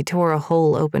sweetly, tore a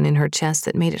hole open in her chest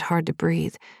that made it hard to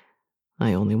breathe.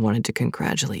 "I only wanted to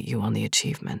congratulate you on the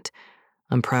achievement.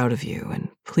 I'm proud of you, and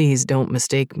please don't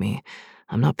mistake me.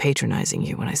 I'm not patronizing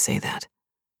you when I say that.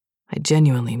 I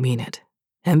genuinely mean it.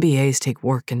 MBAs take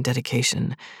work and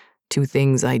dedication, two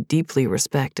things I deeply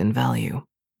respect and value."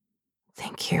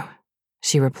 "Thank you,"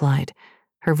 she replied,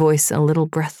 her voice a little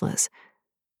breathless.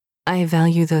 "I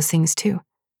value those things too."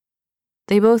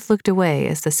 They both looked away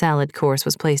as the salad course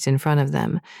was placed in front of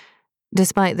them.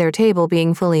 Despite their table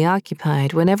being fully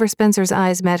occupied, whenever Spencer's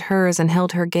eyes met hers and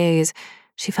held her gaze,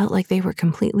 she felt like they were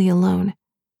completely alone.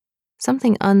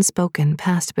 Something unspoken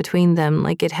passed between them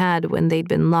like it had when they'd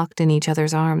been locked in each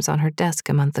other's arms on her desk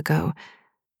a month ago.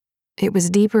 It was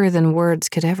deeper than words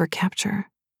could ever capture.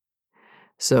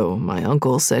 "So, my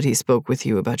uncle said he spoke with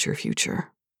you about your future?"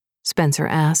 Spencer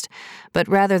asked, but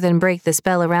rather than break the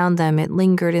spell around them, it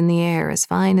lingered in the air as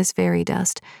fine as fairy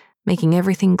dust, making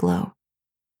everything glow.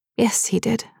 "Yes, he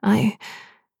did.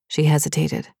 She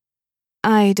hesitated.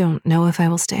 "I don't know if I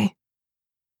will stay."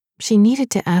 She needed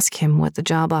to ask him what the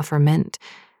job offer meant.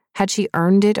 Had she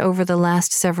earned it over the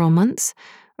last several months,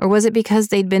 or was it because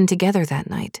they'd been together that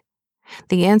night?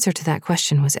 The answer to that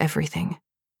question was everything.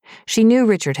 She knew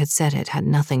Richard had said it had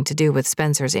nothing to do with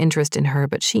Spencer's interest in her,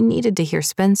 but she needed to hear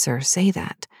Spencer say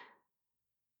that.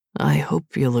 "I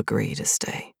hope you'll agree to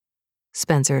stay."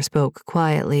 Spencer spoke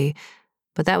quietly,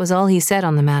 but that was all he said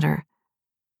on the matter.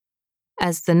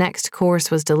 As the next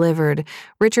course was delivered,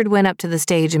 Richard went up to the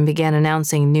stage and began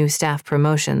announcing new staff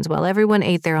promotions while everyone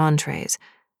ate their entrees.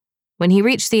 When he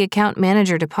reached the account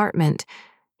manager department,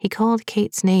 he called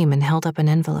Kate's name and held up an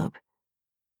envelope.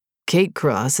 "Kate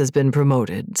Cross has been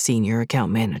promoted senior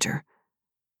account manager."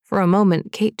 For a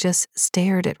moment, Kate just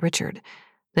stared at Richard,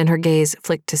 then her gaze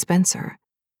flicked to Spencer.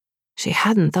 She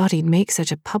hadn't thought he'd make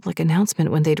such a public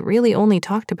announcement when they'd really only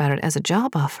talked about it as a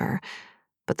job offer.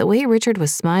 But the way Richard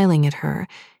was smiling at her,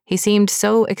 he seemed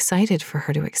so excited for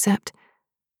her to accept.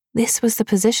 This was the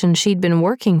position she'd been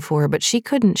working for, but she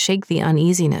couldn't shake the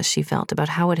uneasiness she felt about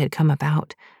how it had come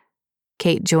about.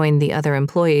 Kate joined the other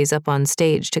employees up on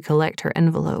stage to collect her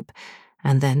envelope,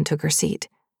 and then took her seat.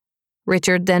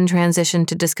 Richard then transitioned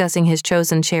to discussing his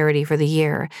chosen charity for the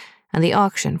year, and the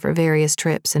auction for various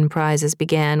trips and prizes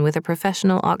began with a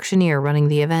professional auctioneer running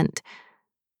the event.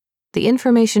 The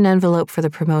information envelope for the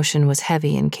promotion was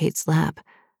heavy in Kate's lap.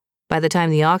 By the time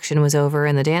the auction was over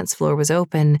and the dance floor was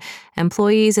open,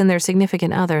 employees and their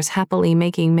significant others happily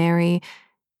making merry,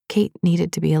 Kate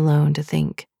needed to be alone to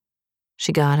think.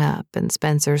 She got up, and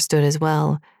Spencer stood as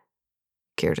well.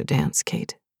 "Care to dance,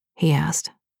 Kate?" he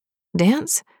asked.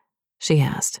 "Dance?" she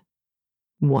asked.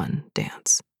 "One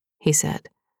dance," he said.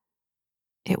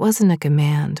 It wasn't a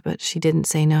command, but she didn't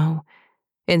say no.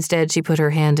 Instead, she put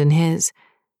her hand in his.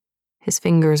 His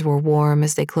fingers were warm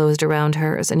as they closed around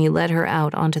hers, and he led her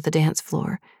out onto the dance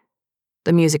floor.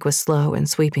 The music was slow and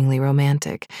sweepingly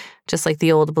romantic, just like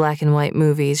the old black and white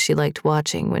movies she liked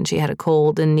watching when she had a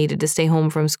cold and needed to stay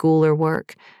home from school or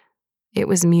work. It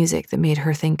was music that made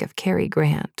her think of Cary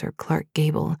Grant or Clark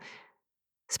Gable.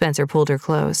 Spencer pulled her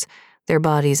close, their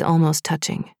bodies almost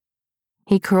touching.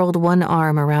 He curled one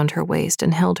arm around her waist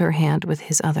and held her hand with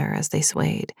his other as they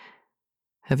swayed.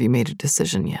 "Have you made a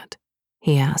decision yet?"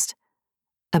 he asked.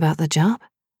 About the job?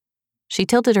 She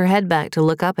tilted her head back to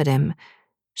look up at him.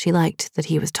 She liked that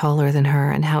he was taller than her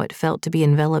and how it felt to be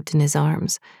enveloped in his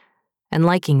arms. And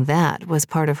liking that was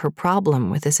part of her problem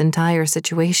with this entire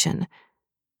situation.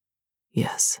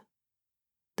 "Yes."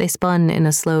 They spun in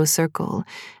a slow circle,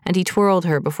 and he twirled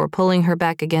her before pulling her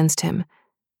back against him.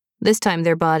 This time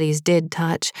their bodies did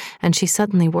touch, and she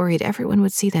suddenly worried everyone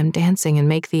would see them dancing and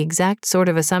make the exact sort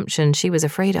of assumption she was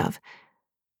afraid of.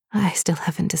 "I still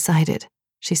haven't decided,"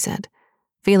 she said,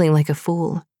 feeling like a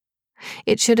fool.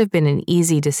 It should have been an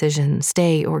easy decision,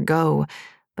 stay or go,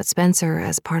 but Spencer,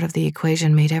 as part of the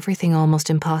equation, made everything almost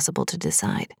impossible to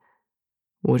decide.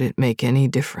 "Would it make any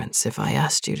difference if I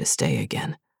asked you to stay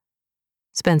again?"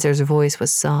 Spencer's voice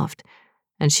was soft,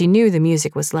 and she knew the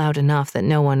music was loud enough that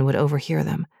no one would overhear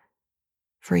them.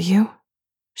 "For you?"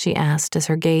 she asked as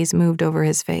her gaze moved over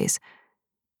his face.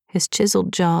 His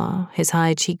chiseled jaw, his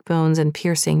high cheekbones, and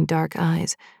piercing dark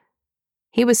eyes.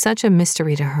 He was such a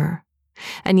mystery to her,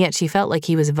 and yet she felt like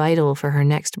he was vital for her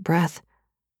next breath.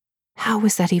 How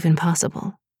was that even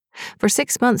possible? For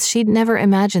 6 months, she'd never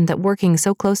imagined that working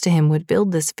so close to him would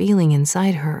build this feeling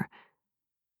inside her.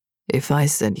 "If I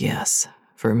said yes,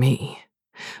 for me,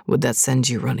 would that send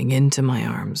you running into my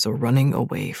arms or running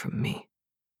away from me?"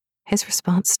 His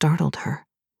response startled her.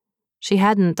 She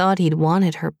hadn't thought he'd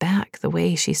wanted her back the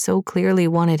way she so clearly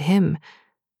wanted him.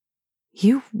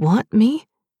 "You want me?"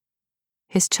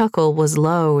 His chuckle was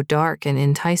low, dark, and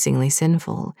enticingly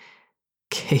sinful.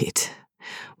 "Kate,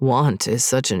 want is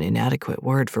such an inadequate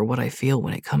word for what I feel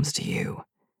when it comes to you.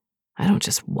 I don't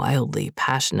just wildly,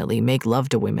 passionately make love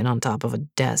to women on top of a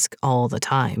desk all the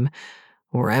time,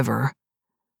 or ever.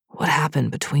 What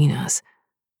happened between us?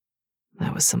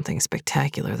 That was something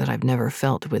spectacular that I've never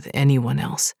felt with anyone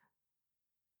else."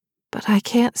 "But I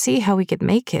can't see how we could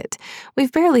make it.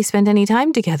 We've barely spent any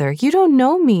time together. You don't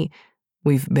know me."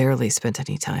 "We've barely spent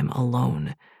any time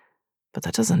alone, but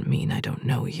that doesn't mean I don't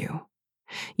know you.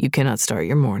 You cannot start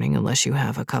your morning unless you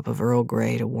have a cup of Earl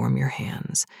Grey to warm your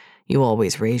hands. You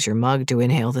always raise your mug to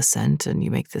inhale the scent, and you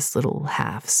make this little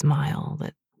half smile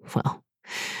that, well,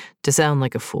 to sound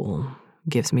like a fool,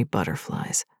 gives me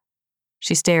butterflies."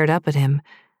 She stared up at him.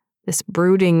 This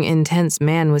brooding, intense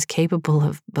man was capable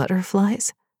of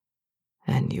butterflies?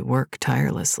 "And you work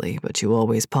tirelessly, but you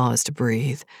always pause to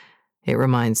breathe. It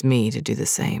reminds me to do the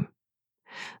same.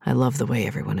 I love the way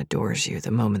everyone adores you the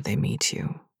moment they meet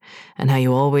you, and how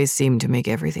you always seem to make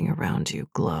everything around you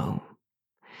glow.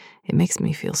 It makes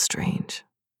me feel strange,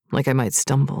 like I might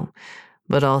stumble,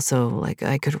 but also like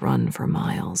I could run for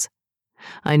miles.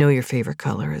 I know your favorite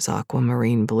color is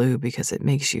aquamarine blue because it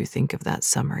makes you think of that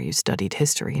summer you studied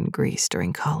history in Greece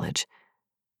during college.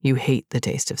 You hate the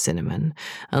taste of cinnamon,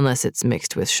 unless it's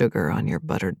mixed with sugar on your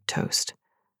buttered toast.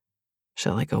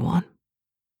 Shall I go on?"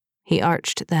 He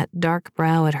arched that dark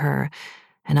brow at her,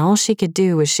 and all she could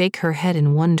do was shake her head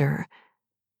in wonder.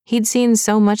 He'd seen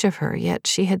so much of her, yet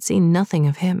she had seen nothing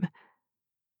of him.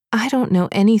 "I don't know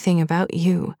anything about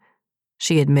you,"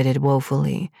 she admitted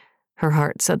woefully, her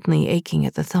heart suddenly aching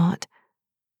at the thought.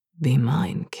 "Be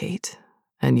mine, Kate,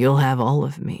 and you'll have all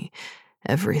of me,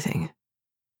 everything."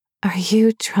 "Are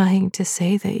you trying to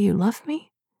say that you love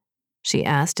me?" she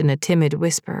asked in a timid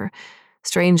whisper,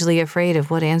 strangely afraid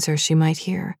of what answer she might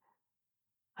hear.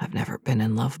 "I've never been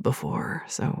in love before,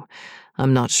 so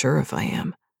I'm not sure if I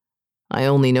am. I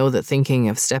only know that thinking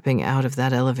of stepping out of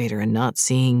that elevator and not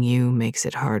seeing you makes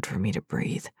it hard for me to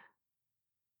breathe."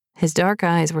 His dark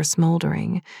eyes were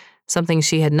smoldering, something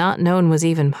she had not known was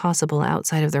even possible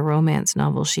outside of the romance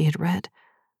novels she had read.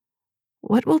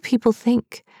 "What will people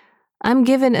think? I'm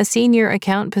given a senior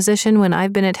account position when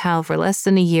I've been at Hal for less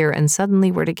than a year and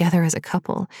suddenly we're together as a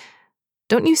couple.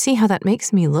 Don't you see how that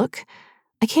makes me look?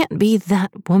 I can't be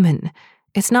that woman.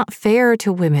 It's not fair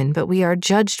to women, but we are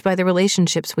judged by the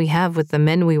relationships we have with the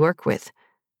men we work with."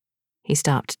 He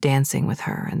stopped dancing with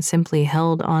her and simply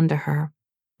held on to her,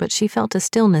 but she felt a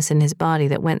stillness in his body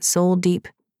that went soul deep.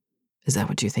 "Is that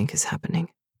what you think is happening?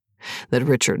 That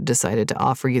Richard decided to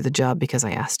offer you the job because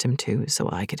I asked him to, so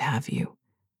I could have you?"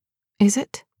 "Is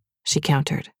it?" she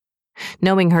countered,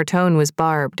 knowing her tone was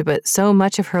barbed, but so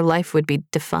much of her life would be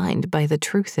defined by the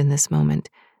truth in this moment.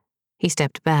 He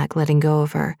stepped back, letting go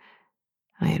of her.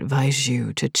 "I advise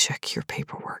you to check your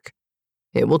paperwork.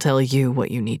 It will tell you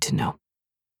what you need to know.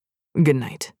 Good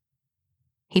night."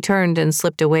 He turned and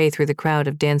slipped away through the crowd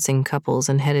of dancing couples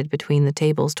and headed between the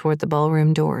tables toward the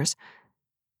ballroom doors.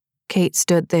 Kate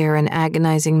stood there an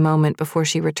agonizing moment before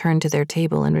she returned to their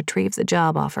table and retrieved the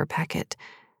job offer packet.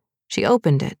 She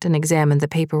opened it and examined the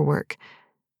paperwork.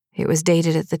 It was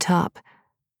dated at the top,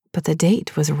 but the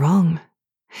date was wrong.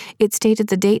 It stated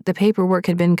the date the paperwork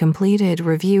had been completed,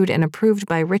 reviewed, and approved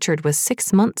by Richard was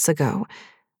 6 months ago,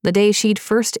 the day she'd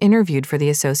first interviewed for the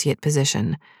associate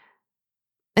position.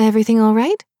 "Everything all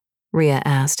right?" Rhea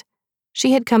asked.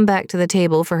 She had come back to the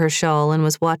table for her shawl and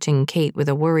was watching Kate with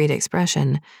a worried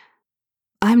expression.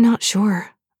 "I'm not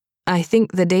sure. I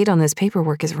think the date on this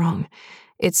paperwork is wrong.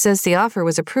 It says the offer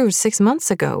was approved 6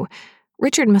 months ago.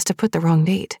 Richard must have put the wrong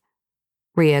date.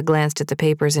 Rhea glanced at the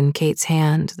papers in Kate's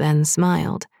hand, then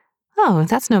smiled. Oh,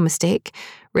 that's no mistake.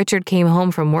 Richard came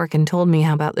home from work and told me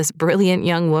about this brilliant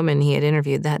young woman he had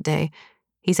interviewed that day.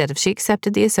 He said if she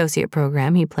accepted the associate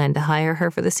program, he planned to hire her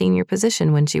for the senior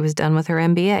position when she was done with her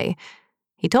MBA.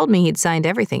 He told me he'd signed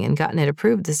everything and gotten it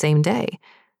approved the same day.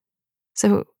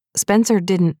 So Spencer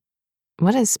didn't...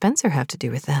 What does Spencer have to do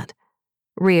with that?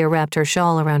 Rhea wrapped her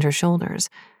shawl around her shoulders.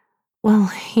 Well,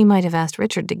 he might have asked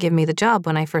Richard to give me the job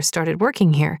when I first started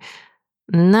working here.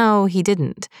 No, he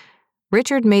didn't.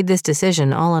 Richard made this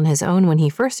decision all on his own when he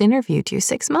first interviewed you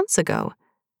 6 months ago.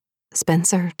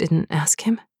 Spencer didn't ask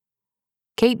him?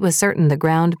 Kate was certain the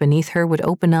ground beneath her would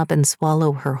open up and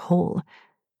swallow her whole.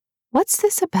 What's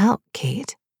this about,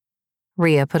 Kate?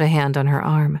 Rhea put a hand on her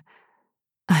arm.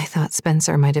 I thought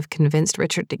Spencer might have convinced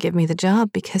Richard to give me the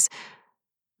job because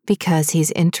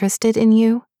he's interested in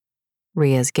you?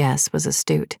 Rhea's guess was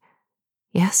astute.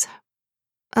 Yes.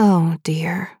 Oh,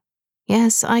 dear.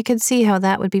 Yes, I could see how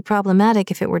that would be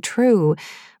problematic if it were true,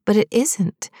 but it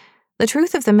isn't. The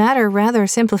truth of the matter rather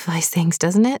simplifies things,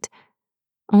 doesn't it?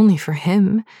 Only for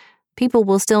him. People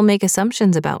will still make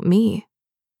assumptions about me.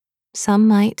 Some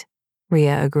might,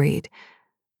 Rhea agreed.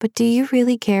 But do you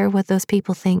really care what those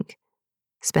people think?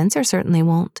 Spencer certainly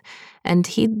won't, and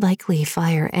he'd likely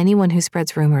fire anyone who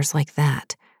spreads rumors like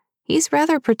that. He's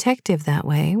rather protective that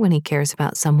way when he cares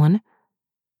about someone.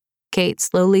 Kate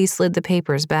slowly slid the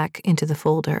papers back into the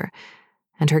folder,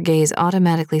 and her gaze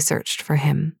automatically searched for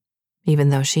him, even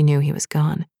though she knew he was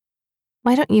gone.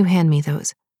 Why don't you hand me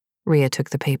those? Rhea took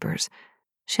the papers.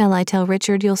 Shall I tell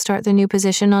Richard you'll start the new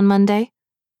position on Monday?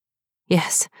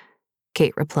 Yes,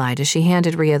 Kate replied as she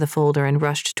handed Rhea the folder and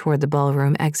rushed toward the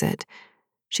ballroom exit.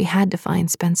 She had to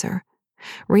find Spencer.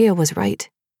 Rhea was right.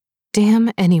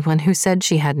 Damn anyone who said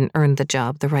she hadn't earned the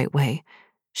job the right way.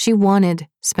 She wanted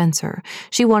Spencer.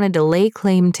 She wanted to lay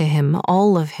claim to him,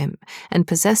 all of him, and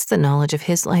possess the knowledge of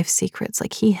his life secrets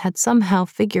like he had somehow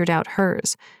figured out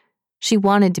hers. She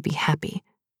wanted to be happy.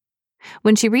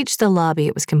 When she reached the lobby,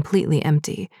 it was completely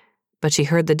empty, but she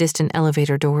heard the distant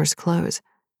elevator doors close.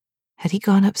 Had he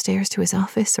gone upstairs to his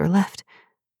office or left?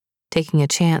 Taking a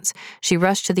chance, she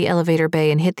rushed to the elevator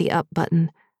bay and hit the up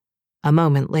button. A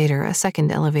moment later, a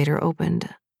second elevator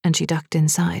opened, and she ducked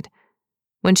inside.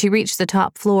 When she reached the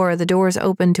top floor, the doors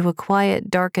opened to a quiet,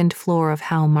 darkened floor of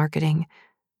Howe Marketing.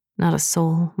 Not a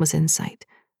soul was in sight,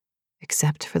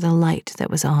 except for the light that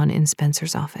was on in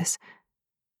Spencer's office.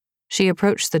 She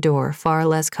approached the door far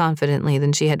less confidently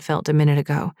than she had felt a minute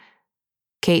ago.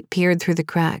 Kate peered through the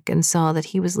crack and saw that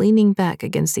he was leaning back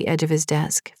against the edge of his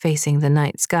desk, facing the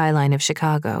night skyline of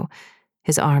Chicago,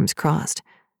 his arms crossed.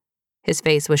 His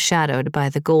face was shadowed by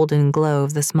the golden glow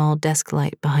of the small desk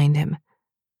light behind him.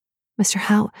 Mr.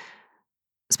 Howe,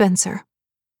 Spencer.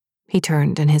 He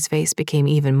turned and his face became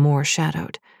even more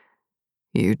shadowed.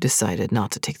 You decided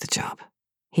not to take the job,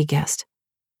 he guessed.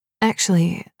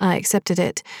 Actually, I accepted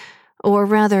it. Or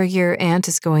rather, your aunt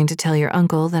is going to tell your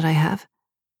uncle that I have.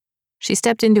 She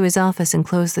stepped into his office and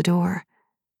closed the door.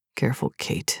 Careful,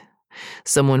 Kate.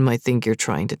 Someone might think you're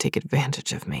trying to take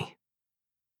advantage of me.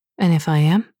 And if I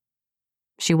am?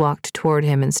 She walked toward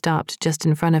him and stopped just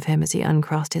in front of him as he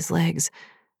uncrossed his legs.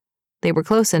 They were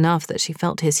close enough that she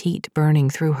felt his heat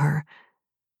burning through her.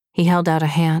 He held out a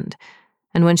hand,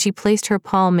 and when she placed her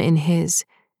palm in his,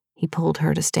 he pulled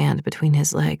her to stand between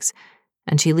his legs,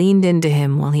 and she leaned into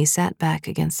him while he sat back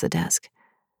against the desk.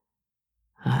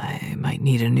 I might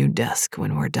need a new desk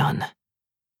when we're done.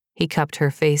 He cupped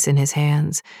her face in his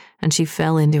hands, and she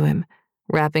fell into him,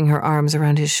 wrapping her arms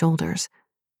around his shoulders.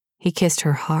 He kissed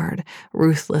her hard,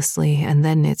 ruthlessly, and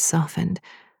then it softened,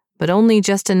 but only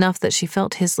just enough that she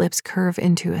felt his lips curve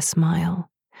into a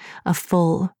smile, a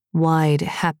full, wide,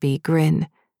 happy grin.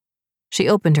 She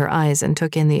opened her eyes and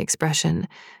took in the expression,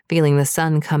 feeling the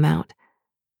sun come out.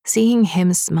 Seeing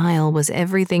him smile was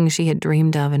everything she had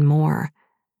dreamed of and more.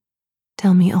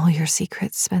 Tell me all your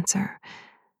secrets, Spencer.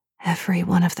 Every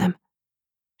one of them.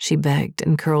 She begged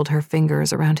and curled her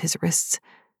fingers around his wrists.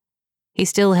 He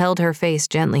still held her face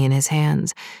gently in his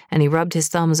hands, and he rubbed his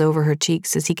thumbs over her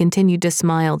cheeks as he continued to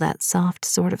smile, that soft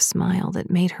sort of smile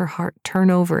that made her heart turn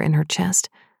over in her chest.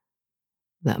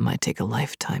 That might take a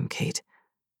lifetime, Kate.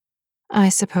 I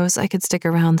suppose I could stick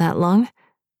around that long,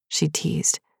 she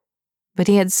teased. But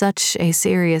he had such a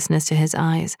seriousness to his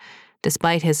eyes,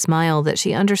 despite his smile, that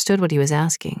she understood what he was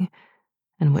asking,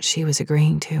 and what she was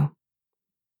agreeing to.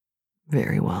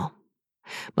 Very well.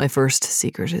 My first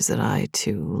secret is that I,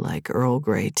 too, like Earl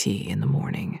Grey tea in the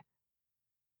morning.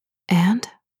 And?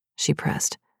 She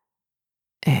pressed.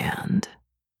 And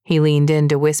he leaned in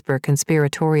to whisper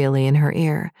conspiratorially in her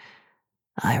ear,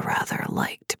 I rather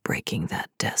liked breaking that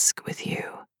desk with you.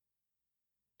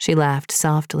 She laughed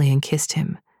softly and kissed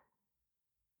him.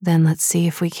 Then let's see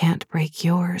if we can't break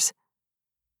yours.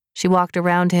 She walked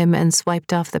around him and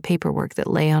swiped off the paperwork that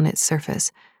lay on its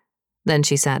surface. Then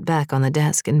she sat back on the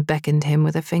desk and beckoned him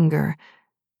with a finger.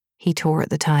 He tore at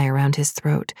the tie around his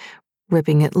throat,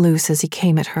 ripping it loose as he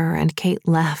came at her, and Kate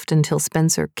laughed until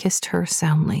Spencer kissed her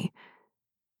soundly.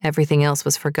 Everything else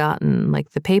was forgotten,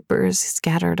 like the papers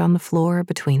scattered on the floor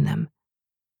between them.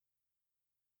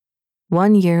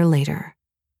 1 year later,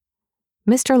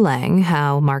 Mr. Lang,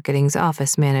 Howe Marketing's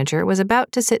office manager, was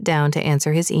about to sit down to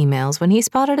answer his emails when he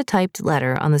spotted a typed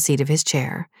letter on the seat of his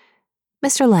chair.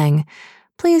 Mr. Lang,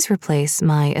 please replace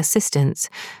my assistant's,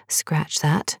 scratch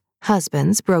that,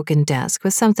 husband's broken desk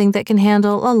with something that can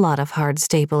handle a lot of hard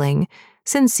stapling.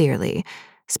 Sincerely,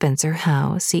 Spencer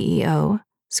Howe, CEO,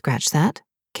 scratch that,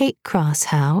 Kate Cross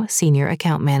Howe, Senior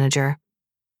Account Manager.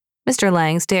 Mr.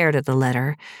 Lang stared at the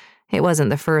letter. It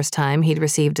wasn't the first time he'd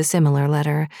received a similar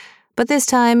letter, but this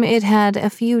time it had a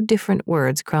few different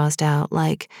words crossed out,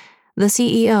 like the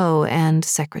CEO and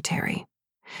secretary.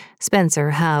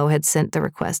 Spencer Howe had sent the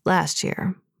request last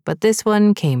year, but this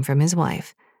one came from his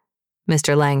wife.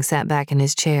 Mr. Lang sat back in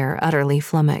his chair, utterly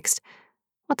flummoxed.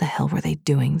 What the hell were they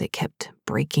doing that kept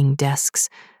breaking desks?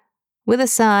 With a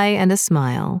sigh and a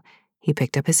smile, he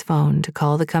picked up his phone to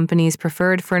call the company's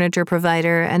preferred furniture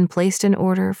provider and placed an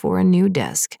order for a new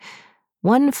desk,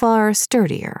 one far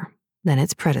sturdier than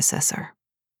its predecessor.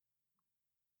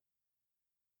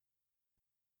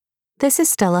 This is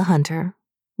Stella Hunter.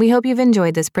 We hope you've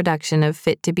enjoyed this production of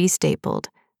Fit to be Stapled,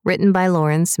 written by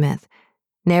Lauren Smith,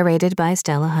 narrated by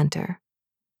Stella Hunter.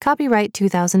 Copyright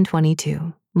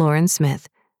 2022, Lauren Smith.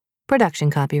 Production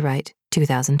copyright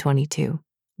 2022,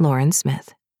 Lauren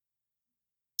Smith.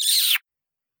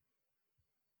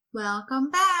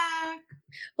 Welcome back.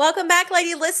 Welcome back,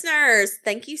 lady listeners.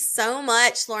 Thank you so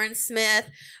much, Lauren Smith,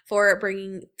 for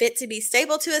bringing Fit to be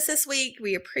Stable to us this week.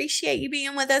 We appreciate you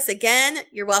being with us again.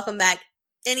 You're welcome back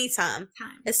anytime,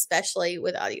 especially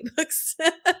with audiobooks.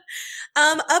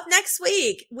 Up next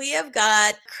week, we have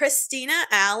got Christina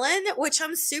Allen, which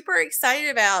I'm super excited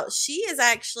about. She is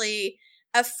actually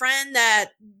a friend that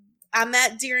I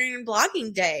met during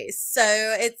blogging days.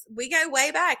 So we go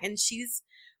way back, and she's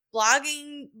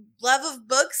blogging love of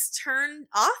books turned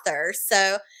author.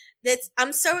 So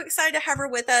I'm so excited to have her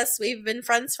with us. We've been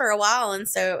friends for a while. And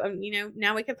so,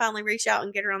 now we can finally reach out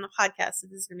and get her on the podcast. So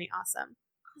this is going to be awesome.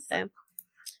 So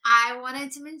I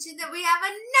wanted to mention that we have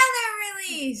another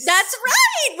release. That's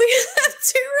right. We have 2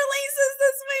 releases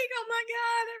this week. Oh my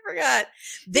God, I forgot.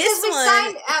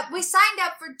 We signed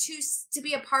up for 2 to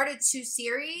be a part of 2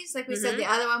 series. Like we said, the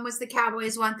other one was the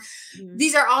Cowboys one. Mm-hmm.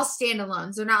 These are all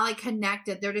standalones. They're not like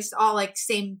connected. They're just all like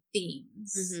same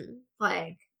themes,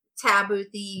 like taboo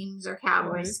themes or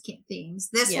Cowboys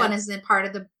themes. This one is in part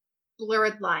of the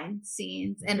blurred line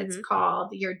scenes, and it's called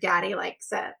Your Daddy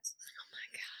Likes It.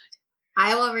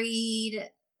 I will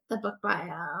read the book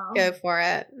bio. Go for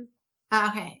it.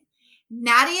 Okay.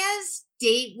 Nadia's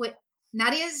date with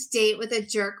a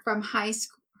jerk from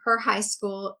her high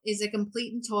school is a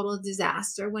complete and total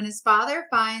disaster. When his father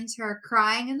finds her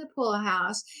crying in the pool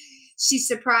house, she's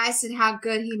surprised at how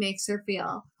good he makes her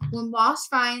feel. When Walsh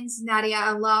finds Nadia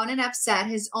alone and upset,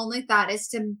 his only thought is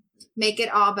to make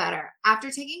it all better. After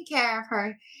taking care of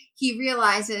her, he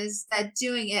realizes that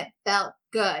doing it felt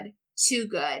good. Too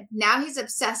good. Now he's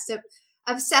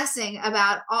obsessing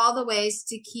about all the ways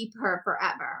to keep her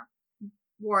forever.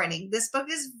 Warning: This book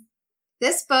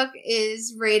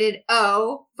is rated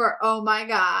O for oh my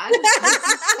God. This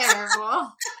is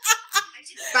terrible.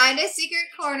 Find a secret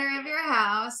corner of your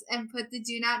house and put the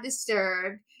do not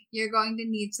disturb. You're going to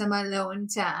need some alone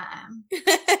time. I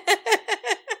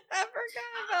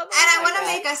forgot about that. And I want to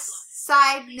make a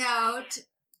side note,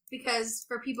 because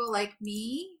for people like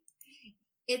me,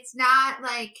 it's not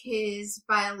like his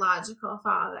biological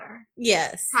father.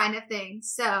 Yes. Kind of thing.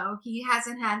 So he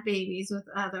hasn't had babies with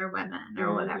other women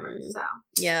or whatever. So.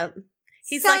 Yeah.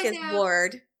 He's like his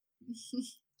ward.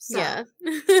 So, yeah.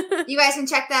 You guys can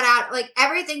check that out. Like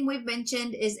everything we've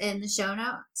mentioned is in the show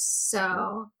notes.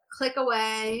 So click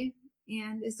away.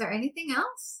 And is there anything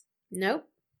else? Nope.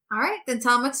 All right. Then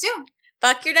tell them what to do.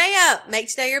 Fuck your day up. Make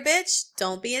today your bitch.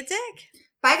 Don't be a dick.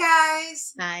 Bye,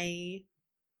 guys. Bye.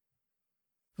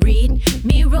 Read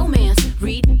me romance,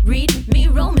 read me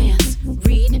romance,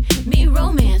 read me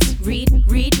romance, read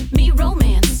me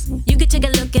romance. You could take a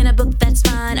look in a book, that's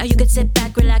fine, or you could sit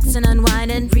back, relax and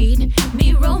unwind and read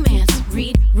me romance,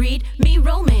 read me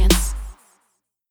romance.